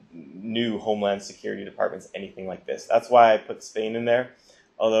new Homeland Security departments, anything like this. That's why I put Spain in there.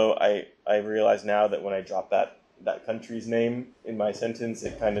 Although I realize now that when I drop that country's name in my sentence,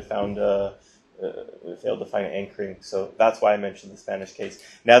 it kind of failed to find anchoring. So that's why I mentioned the Spanish case.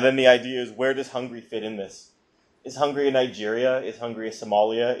 Now then, the idea is, where does Hungary fit in this? Is Hungary a Nigeria? Is Hungary a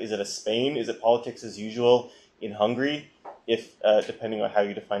Somalia? Is it a Spain? Is it politics as usual in Hungary? If depending on how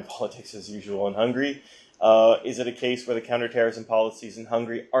you define politics as usual in Hungary, is it a case where the counterterrorism policies in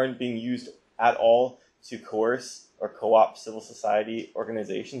Hungary aren't being used at all to coerce or co-opt civil society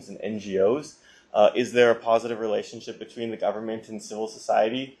organizations and NGOs? Is there a positive relationship between the government and civil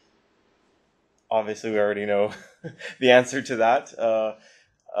society? Obviously, we already know the answer to that.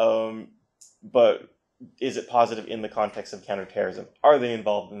 But is it positive in the context of counterterrorism? Are they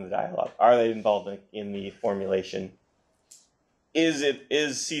involved in the dialogue? Are they involved in the formulation? Are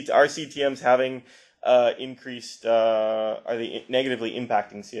CTMs having increased? Are they negatively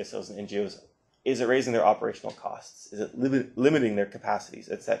impacting CSOs and NGOs? Is it raising their operational costs? Is it limiting their capacities,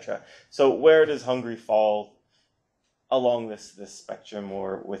 etc.? So where does Hungary fall along this spectrum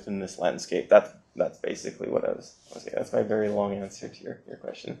or within this landscape? That's basically what I was saying. That's my very long answer to your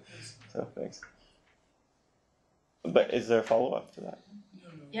question. So thanks. But is there a follow-up to that?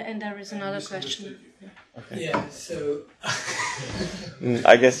 Yeah, and there is another question. Okay. Yeah, so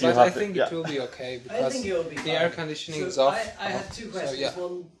I guess you but have I to, think yeah. it will be okay I because think it'll be the fine. air conditioning is So off. I have two questions, yeah.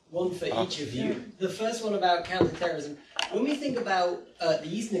 one for each of you. The first one about counterterrorism. When we think about the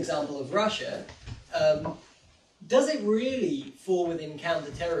Eastern example of Russia, does it really fall within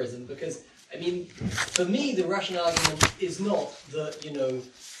counterterrorism? Because, I mean, for me, the Russian argument is not that,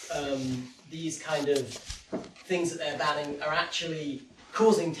 these kind of things that they're banning are actually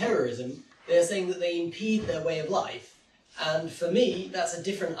causing terrorism. They're saying that they impede their way of life. And for me, that's a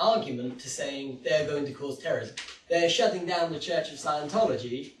different argument to saying they're going to cause terrorism. They're shutting down the Church of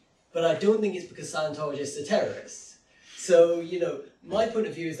Scientology, but I don't think it's because Scientologists are terrorists. So, my point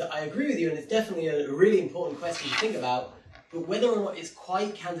of view is that I agree with you, and it's definitely a really important question to think about, but whether or not it's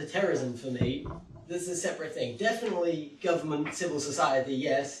quite counterterrorism for me, this is a separate thing. Definitely government, civil society,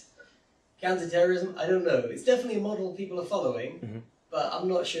 yes. Counterterrorism, I don't know. It's definitely a model people are following, but I'm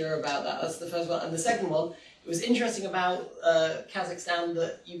not sure about that. That's the first one. And the second one, it was interesting about Kazakhstan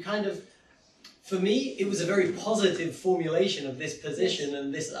that you kind of, for me, it was a very positive formulation of this position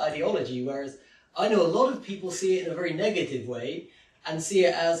and this ideology, whereas I know a lot of people see it in a very negative way and see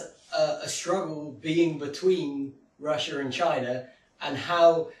it as a struggle being between Russia and China, and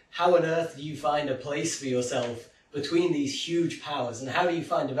how on earth do you find a place for yourself between these huge powers, and how do you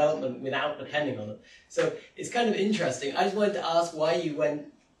find development without depending on them? So it's kind of interesting. I just wanted to ask why you went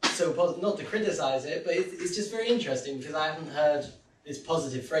so positive, not to criticize it, but it's just very interesting because I haven't heard this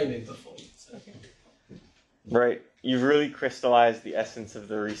positive framing before. So. Right. You've really crystallized the essence of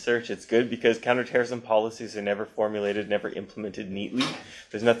the research. It's good because counterterrorism policies are never formulated, never implemented neatly.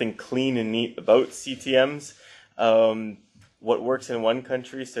 There's nothing clean and neat about CTMs. What works in one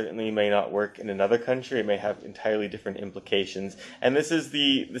country certainly may not work in another country. It may have entirely different implications. And this is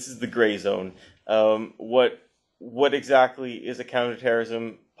the gray zone. What exactly is a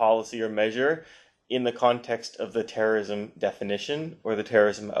counterterrorism policy or measure in the context of the terrorism definition or the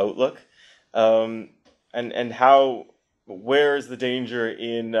terrorism outlook? And how, where is the danger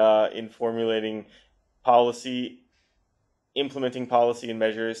in formulating policy, implementing policy and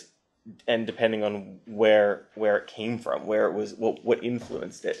measures, and depending on where it came from, where it was, what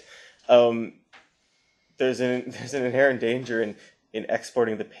influenced it. There's an inherent danger in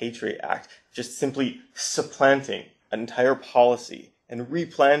exporting the Patriot Act, just simply supplanting an entire policy and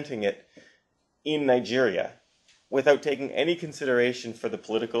replanting it in Nigeria without taking any consideration for the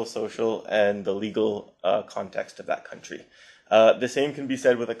political, social, and the legal context of that country. The same can be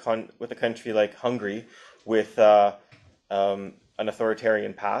said with a country like Hungary, with an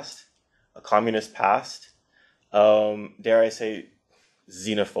authoritarian past, a communist past, dare I say,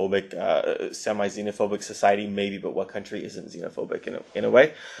 xenophobic, semi-xenophobic society, maybe, but what country isn't xenophobic in a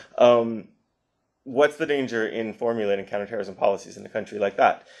way? What's the danger in formulating counterterrorism policies in a country like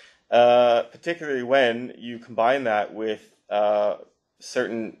that? Particularly when you combine that with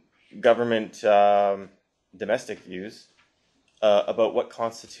certain government domestic views about what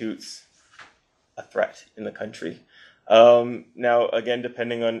constitutes a threat in the country. Now, again,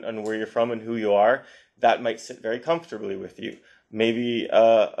 depending on where you're from and who you are, that might sit very comfortably with you. Maybe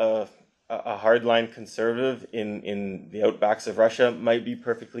a hardline conservative in the outbacks of Russia might be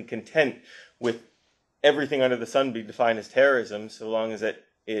perfectly content with everything under the sun being defined as terrorism, so long as it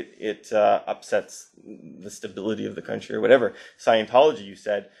it upsets the stability of the country or whatever. Scientology, you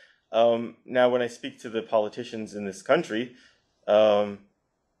said. Now, when I speak to the politicians in this country, their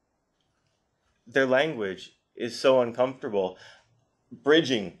language is so uncomfortable.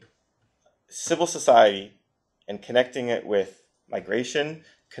 Bridging civil society and connecting it with migration,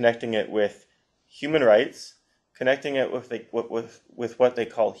 connecting it with human rights, connecting it with what they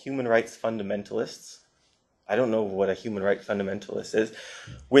call human rights fundamentalists. I don't know what a human rights fundamentalist is.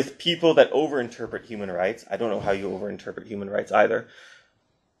 With people that overinterpret human rights. I don't know how you overinterpret human rights either.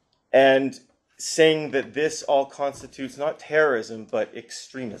 And saying that this all constitutes not terrorism, but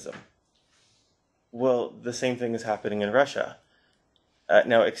extremism. Well, the same thing is happening in Russia.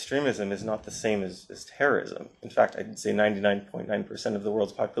 Now, extremism is not the same as terrorism. In fact, I'd say 99.9% of the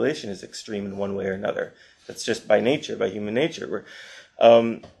world's population is extreme in one way or another. That's just by nature, by human nature.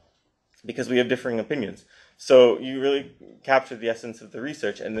 Because we have differing opinions. So you really capture the essence of the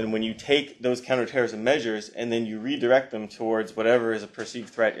research, and then when you take those counterterrorism measures and then you redirect them towards whatever is a perceived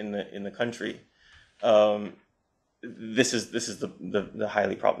threat in the country, this is the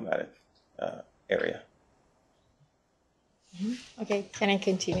highly problematic area. Okay, can I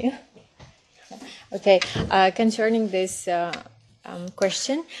continue? Okay, concerning this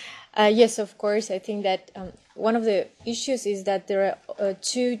question, yes, of course, I think that one of the issues is that there are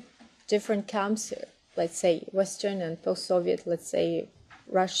two different camps, let's say Western and post-Soviet, let's say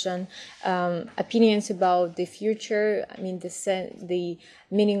Russian, opinions about the future, I mean the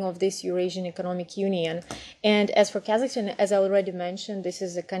meaning of this Eurasian Economic Union. And as for Kazakhstan, as I already mentioned, this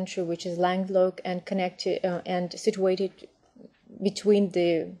is a country which is landlocked and connected and situated between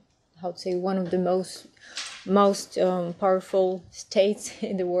the, how to say, one of the most powerful states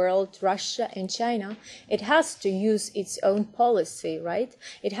in the world, Russia and China. It has to use its own policy, right?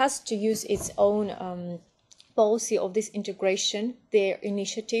 It has to use its own policy of this integration, their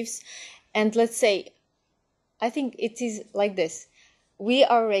initiatives. And let's say, I think it is like this. We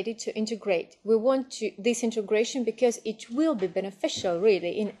are ready to integrate. We want this integration because it will be beneficial,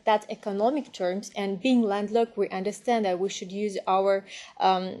 really, in that economic terms. And being landlocked, we understand that we should use our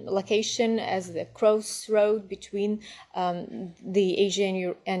location as the crossroad between the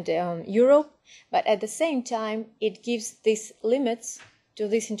Asia and Europe. But at the same time, it gives these limits to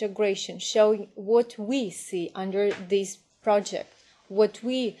this integration, showing what we see under this project, what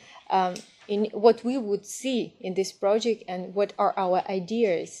we would see in this project, and what are our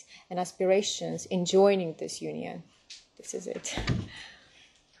ideas and aspirations in joining this union. This is it.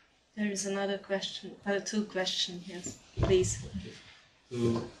 There is another question, two questions, yes, please.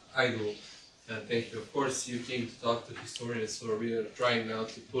 To Aigul, thank you. Of course, you came to talk to historians, so we are trying now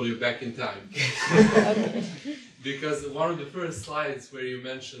to pull you back in time. Okay. Because one of the first slides where you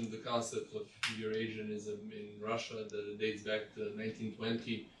mentioned the concept of Eurasianism in Russia that dates back to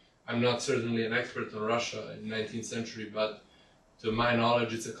 1920, I'm not certainly an expert on Russia in the 19th century, but to my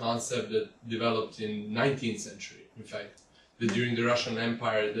knowledge, it's a concept that developed in 19th century. In fact, that during the Russian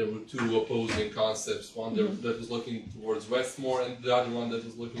Empire, there were two opposing concepts. One that was looking towards West more, and the other one that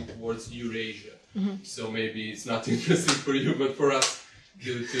was looking towards Eurasia. So maybe it's not interesting for you, but for us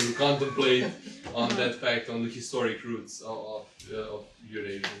to contemplate on that fact, on the historic roots of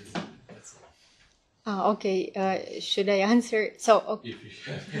Eurasia. That's all. Okay, should I answer? So, okay. If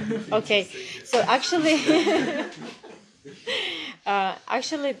you have Okay, so actually,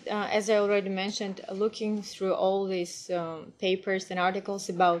 as I already mentioned, looking through all these papers and articles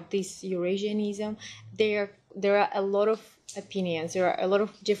about this Eurasianism, there are a lot of opinions, there are a lot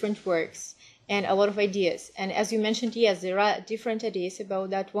of different works and a lot of ideas. And as you mentioned, yes, there are different ideas about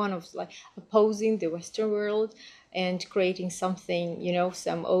that. One of like opposing the Western world and creating something, you know,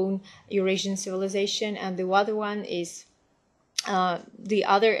 some own Eurasian civilization, and the other one is the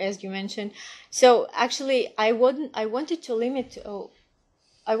other, as you mentioned. So actually, I wanted to limit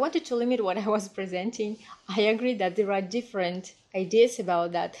what I was presenting. I agree that there are different ideas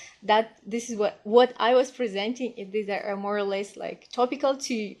about that. That this is what I was presenting. If these are more or less like topical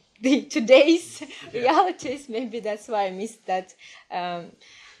to today's realities, maybe that's why I missed that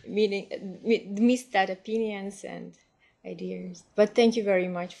missed that opinions and ideas. But thank you very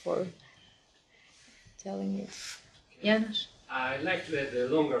much for telling me. Janos? I'd like to add a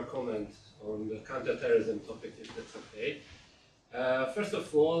longer comment on the counterterrorism topic, if that's okay. First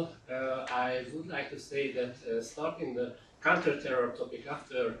of all, I would like to say that starting the counter-terror topic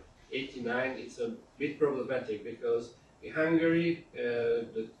after '89 is a bit problematic, because in Hungary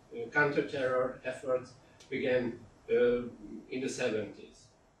the counter-terror efforts began in the 70s.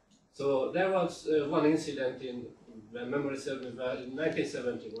 So there was one incident in memory serves me well, in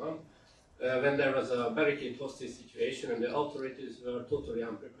 1971. when there was a barricade hostage situation and the authorities were totally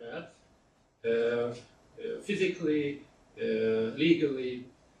unprepared, physically, legally,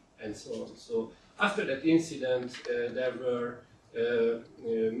 and so on. So after that incident, there were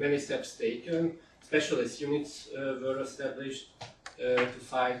many steps taken. Specialist units were established to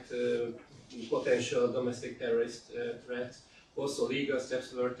fight potential domestic terrorist threats. Also legal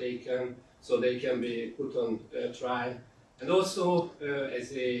steps were taken so they can be put on trial. And also,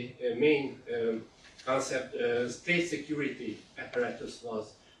 as a main concept, state security apparatus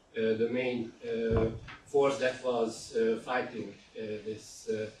was the main force that was fighting this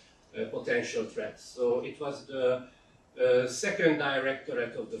potential threat. So it was the second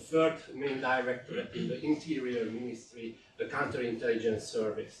directorate of the third main directorate in the Interior Ministry, the Counterintelligence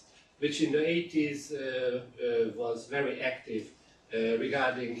Service, which in the 80s was very active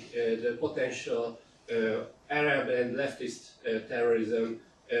regarding the potential Arab and leftist terrorism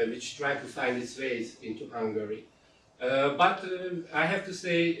which tried to find its ways into Hungary. But I have to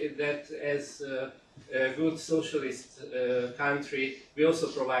say that as a good socialist country, we also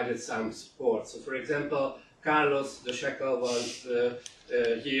provided some support. So for example, Carlos the Shekel was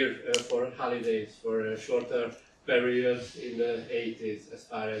here for holidays for a shorter period in the 80s, as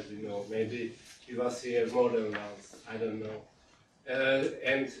far as we know. Maybe he was here more than once, I don't know.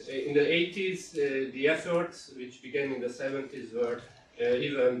 And in the 80s, the efforts, which began in the 70s, were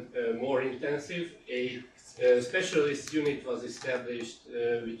even more intensive. A specialist unit was established,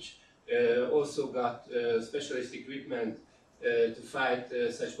 which also got specialist equipment to fight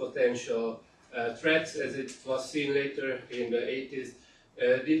such potential threats, as it was seen later in the 80s.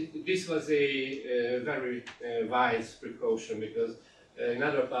 This was a very wise precaution, because in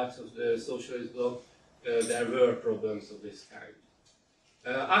other parts of the socialist bloc there were problems of this kind.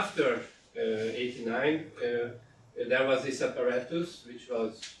 After 89, there was this apparatus which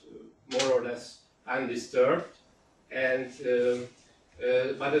was more or less undisturbed, and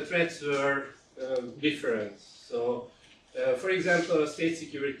but the threats were different. So, for example, state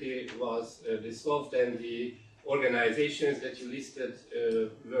security was dissolved, and the organizations that you listed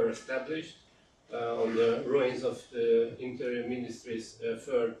were established on the ruins of the Interior Ministry's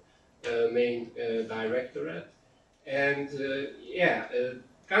third main directorate. And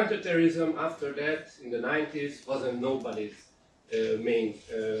counterterrorism after that, in the 90s, wasn't nobody's main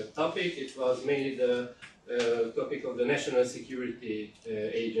topic. It was mainly the topic of the National Security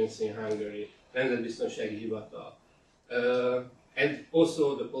Agency in Hungary, Nemzetbiztonsági Hivatal. And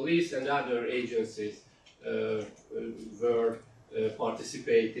also the police and other agencies were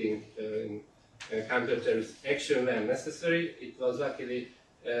participating in counterterrorist action when necessary. It was luckily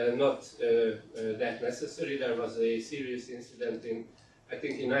not that necessary. There was a serious incident in, I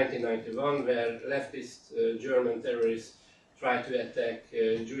think, in 1991, where leftist German terrorists tried to attack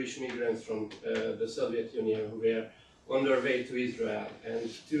Jewish migrants from the Soviet Union who were on their way to Israel, and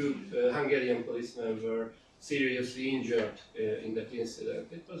two Hungarian policemen were seriously injured in that incident.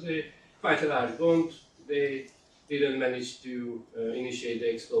 It was quite a large bomb. They didn't manage to initiate the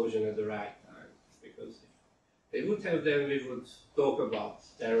explosion at the right time, because if they would have, then we would talk about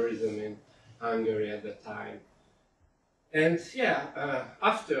terrorism in Hungary at the time. And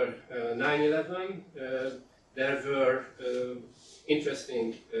after 9/11, there were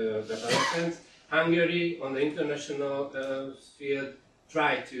interesting developments. Hungary, on the international field,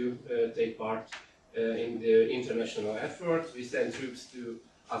 tried to take part in the international effort. We sent troops to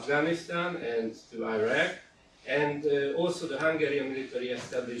Afghanistan and to Iraq, and also the Hungarian military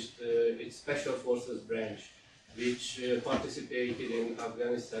established its special forces branch, which participated in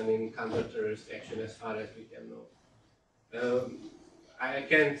Afghanistan in counter-terrorist action, as far as we can know. I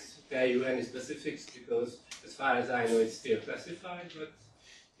can't tell you any specifics, because as far as I know it's still classified, but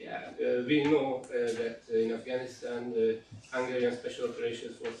we know that in Afghanistan the Hungarian Special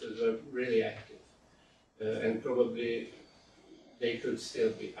Operations Forces were really active, and probably they could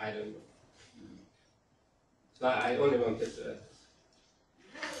still be, I don't know. So I only wanted to add.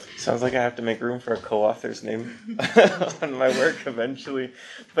 Sounds like I have to make room for a co-author's name on my work eventually.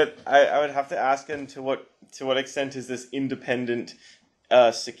 But I would have to ask him to what extent is this independent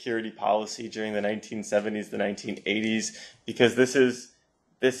security policy during the 1970s, the 1980s, because this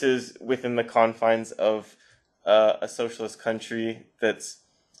is within the confines of a socialist country that's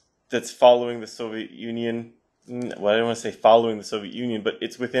following the Soviet Union. Well, I don't want to say following the Soviet Union, but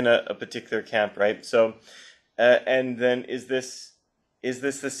it's within a particular camp, right? So, and then is this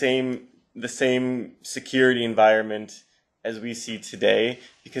the same security environment as we see today?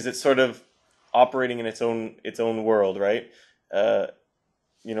 Because it's sort of operating in its own world, right?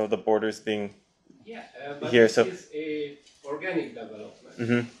 The borders being but here. This is a organic development.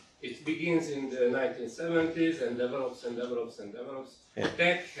 Mm-hmm. It begins in the 1970s and develops and develops and develops. Yeah.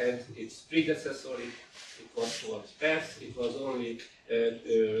 Tech had its predecessor, it was called PES. It was only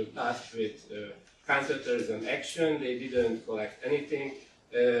tasked with counterterrorism action. They didn't collect anything.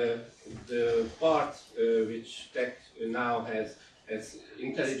 The part which Tech now has as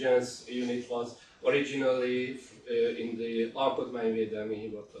intelligence unit was originally in the alkotmányvédelmi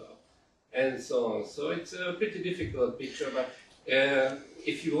hivatal, and so on. So it's a pretty difficult picture, but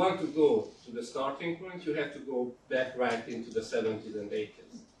if you want to go to the starting point, you have to go back right into the 70s and 80s.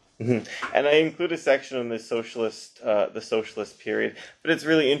 Mm-hmm. And I include a section on the socialist period, but it's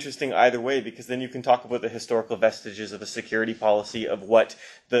really interesting either way, because then you can talk about the historical vestiges of a security policy, of what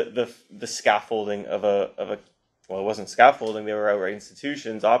the scaffolding of a well, it wasn't scaffolding; they were outright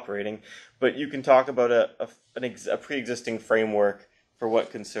institutions operating. But you can talk about a pre-existing framework for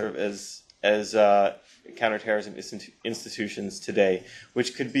what can serve as counterterrorism institutions today,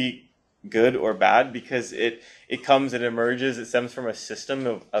 which could be good or bad, because it emerges, it stems from a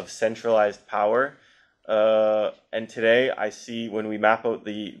system of centralized power. And today I see, when we map out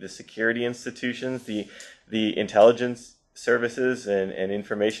the security institutions, the intelligence services and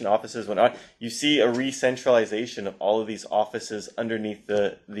information offices, whatnot, you see a re-centralization of all of these offices underneath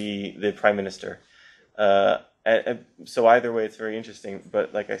the prime minister. And so either way, it's very interesting.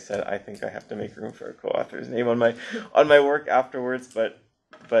 But like I said, I think I have to make room for a co-author's name on my work afterwards.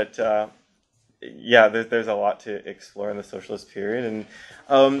 But yeah, there's a lot to explore in the socialist period, and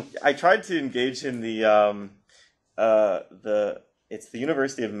I tried to engage in it's the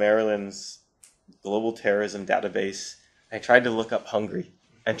University of Maryland's global terrorism database. I tried to look up Hungary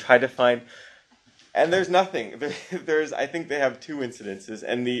and tried to find, and there's nothing. There's I think they have 2 incidences,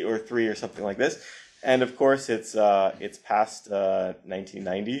 or 3 or something like this. And of course, it's past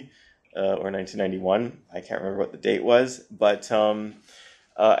 1990 or 1991. I can't remember what the date was, but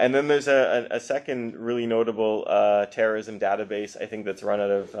and then there's a second really notable terrorism database. I think that's run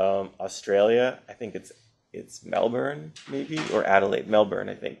out of Australia. I think it's Melbourne, maybe, or Adelaide, Melbourne,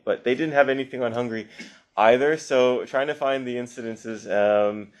 I think. But they didn't have anything on Hungary either. So trying to find the incidences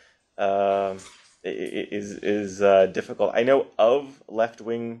is difficult. I know of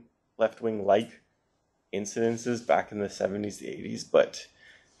left-wing like incidences back in the 70s, the 80s, but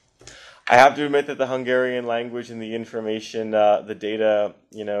I have to admit that the Hungarian language and the information, the data,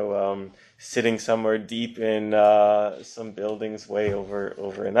 sitting somewhere deep in some buildings way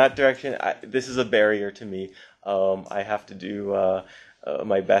over in that direction, this is a barrier to me. I have to do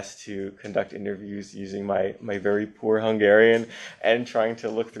my best to conduct interviews using my very poor Hungarian and trying to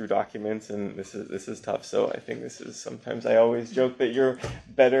look through documents, and this is tough. So I think sometimes I always joke that you're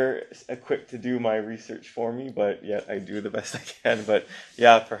better equipped to do my research for me, but yet I do the best I can. But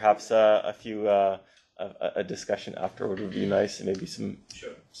yeah, perhaps a a discussion afterward would be nice, and maybe some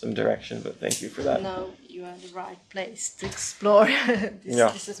direction. But thank you for that. Now you are in the right place to explore this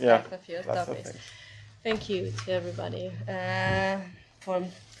aspect of your topics. Thank you to everybody for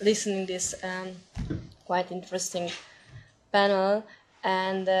listening this quite interesting panel,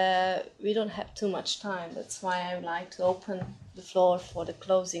 and we don't have too much time. That's why I would like to open the floor for the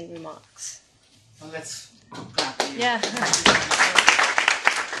closing remarks. Well, let's clap. Yeah.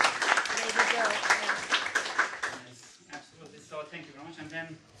 Absolutely. So thank you very much. And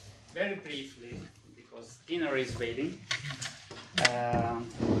then very briefly, because dinner is waiting,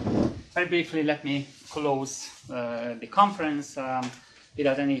 very briefly let me close the conference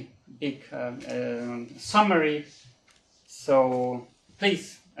without any big summary. So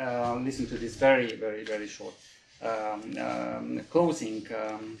please listen to this very, very, very short closing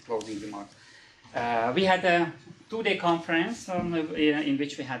remark. We had a 2-day conference in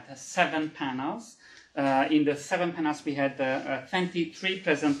which we had 7 panels. In the 7 panels we had 23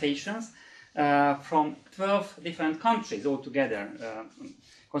 presentations from 12 different countries altogether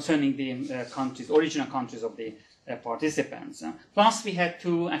concerning the original countries of the participants. Plus we had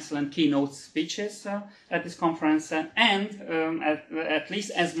 2 excellent keynote speeches at this conference, and at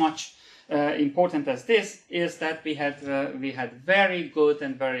least as much important as this is that we had very good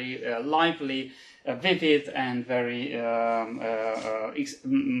and very lively, vivid and very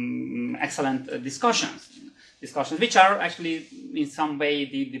excellent discussions, which are actually in some way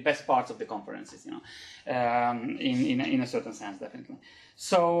the best parts of the conferences, in a certain sense, definitely.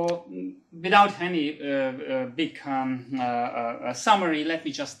 So without any big summary, let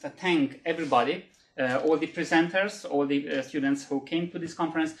me just thank everybody all the presenters, all the students who came to this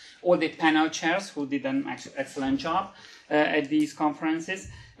conference, all the panel chairs who did an excellent job at these conferences,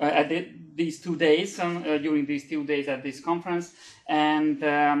 these 2 days, during these 2 days at this conference. And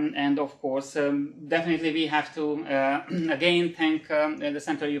of course, definitely we have to again thank the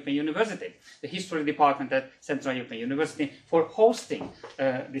Central European University, the History Department at Central European University, for hosting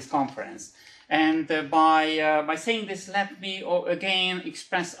this conference. And by saying this, let me again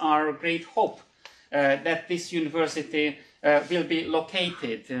express our great hope that this university will be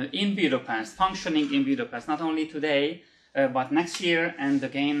located in Budapest, functioning in Budapest, not only today, but next year and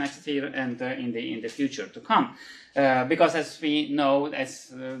again next year and in the future to come. Because as we know,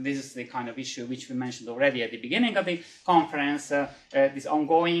 this is the kind of issue which we mentioned already at the beginning of the conference, this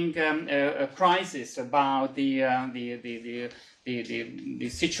ongoing crisis about the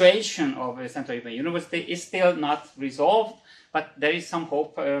situation of Central European University is still not resolved, but there is some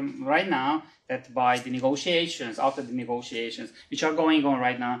hope right now that by the negotiations, after the negotiations which are going on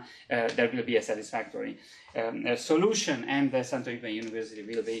right now, there will be a satisfactory solution, and the Central European University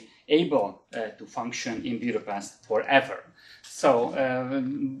will be able to function in Budapest forever. So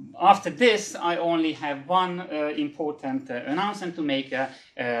after this, I only have one important announcement to make,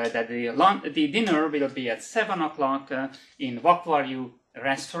 that the dinner will be at 7 o'clock in Vakvarju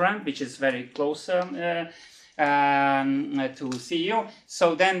restaurant, which is very close to see you.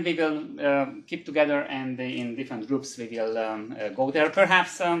 So then we will keep together, and in different groups we will go there.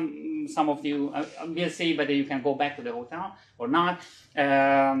 Perhaps some of you will see whether you can go back to the hotel or not.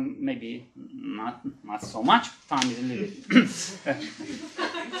 Maybe not so much. Time is a little bit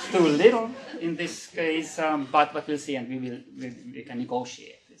too little in this case, but we'll see, and we can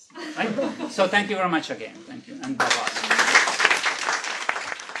negotiate this. Right? So thank you very much again. Thank you, and bye-bye.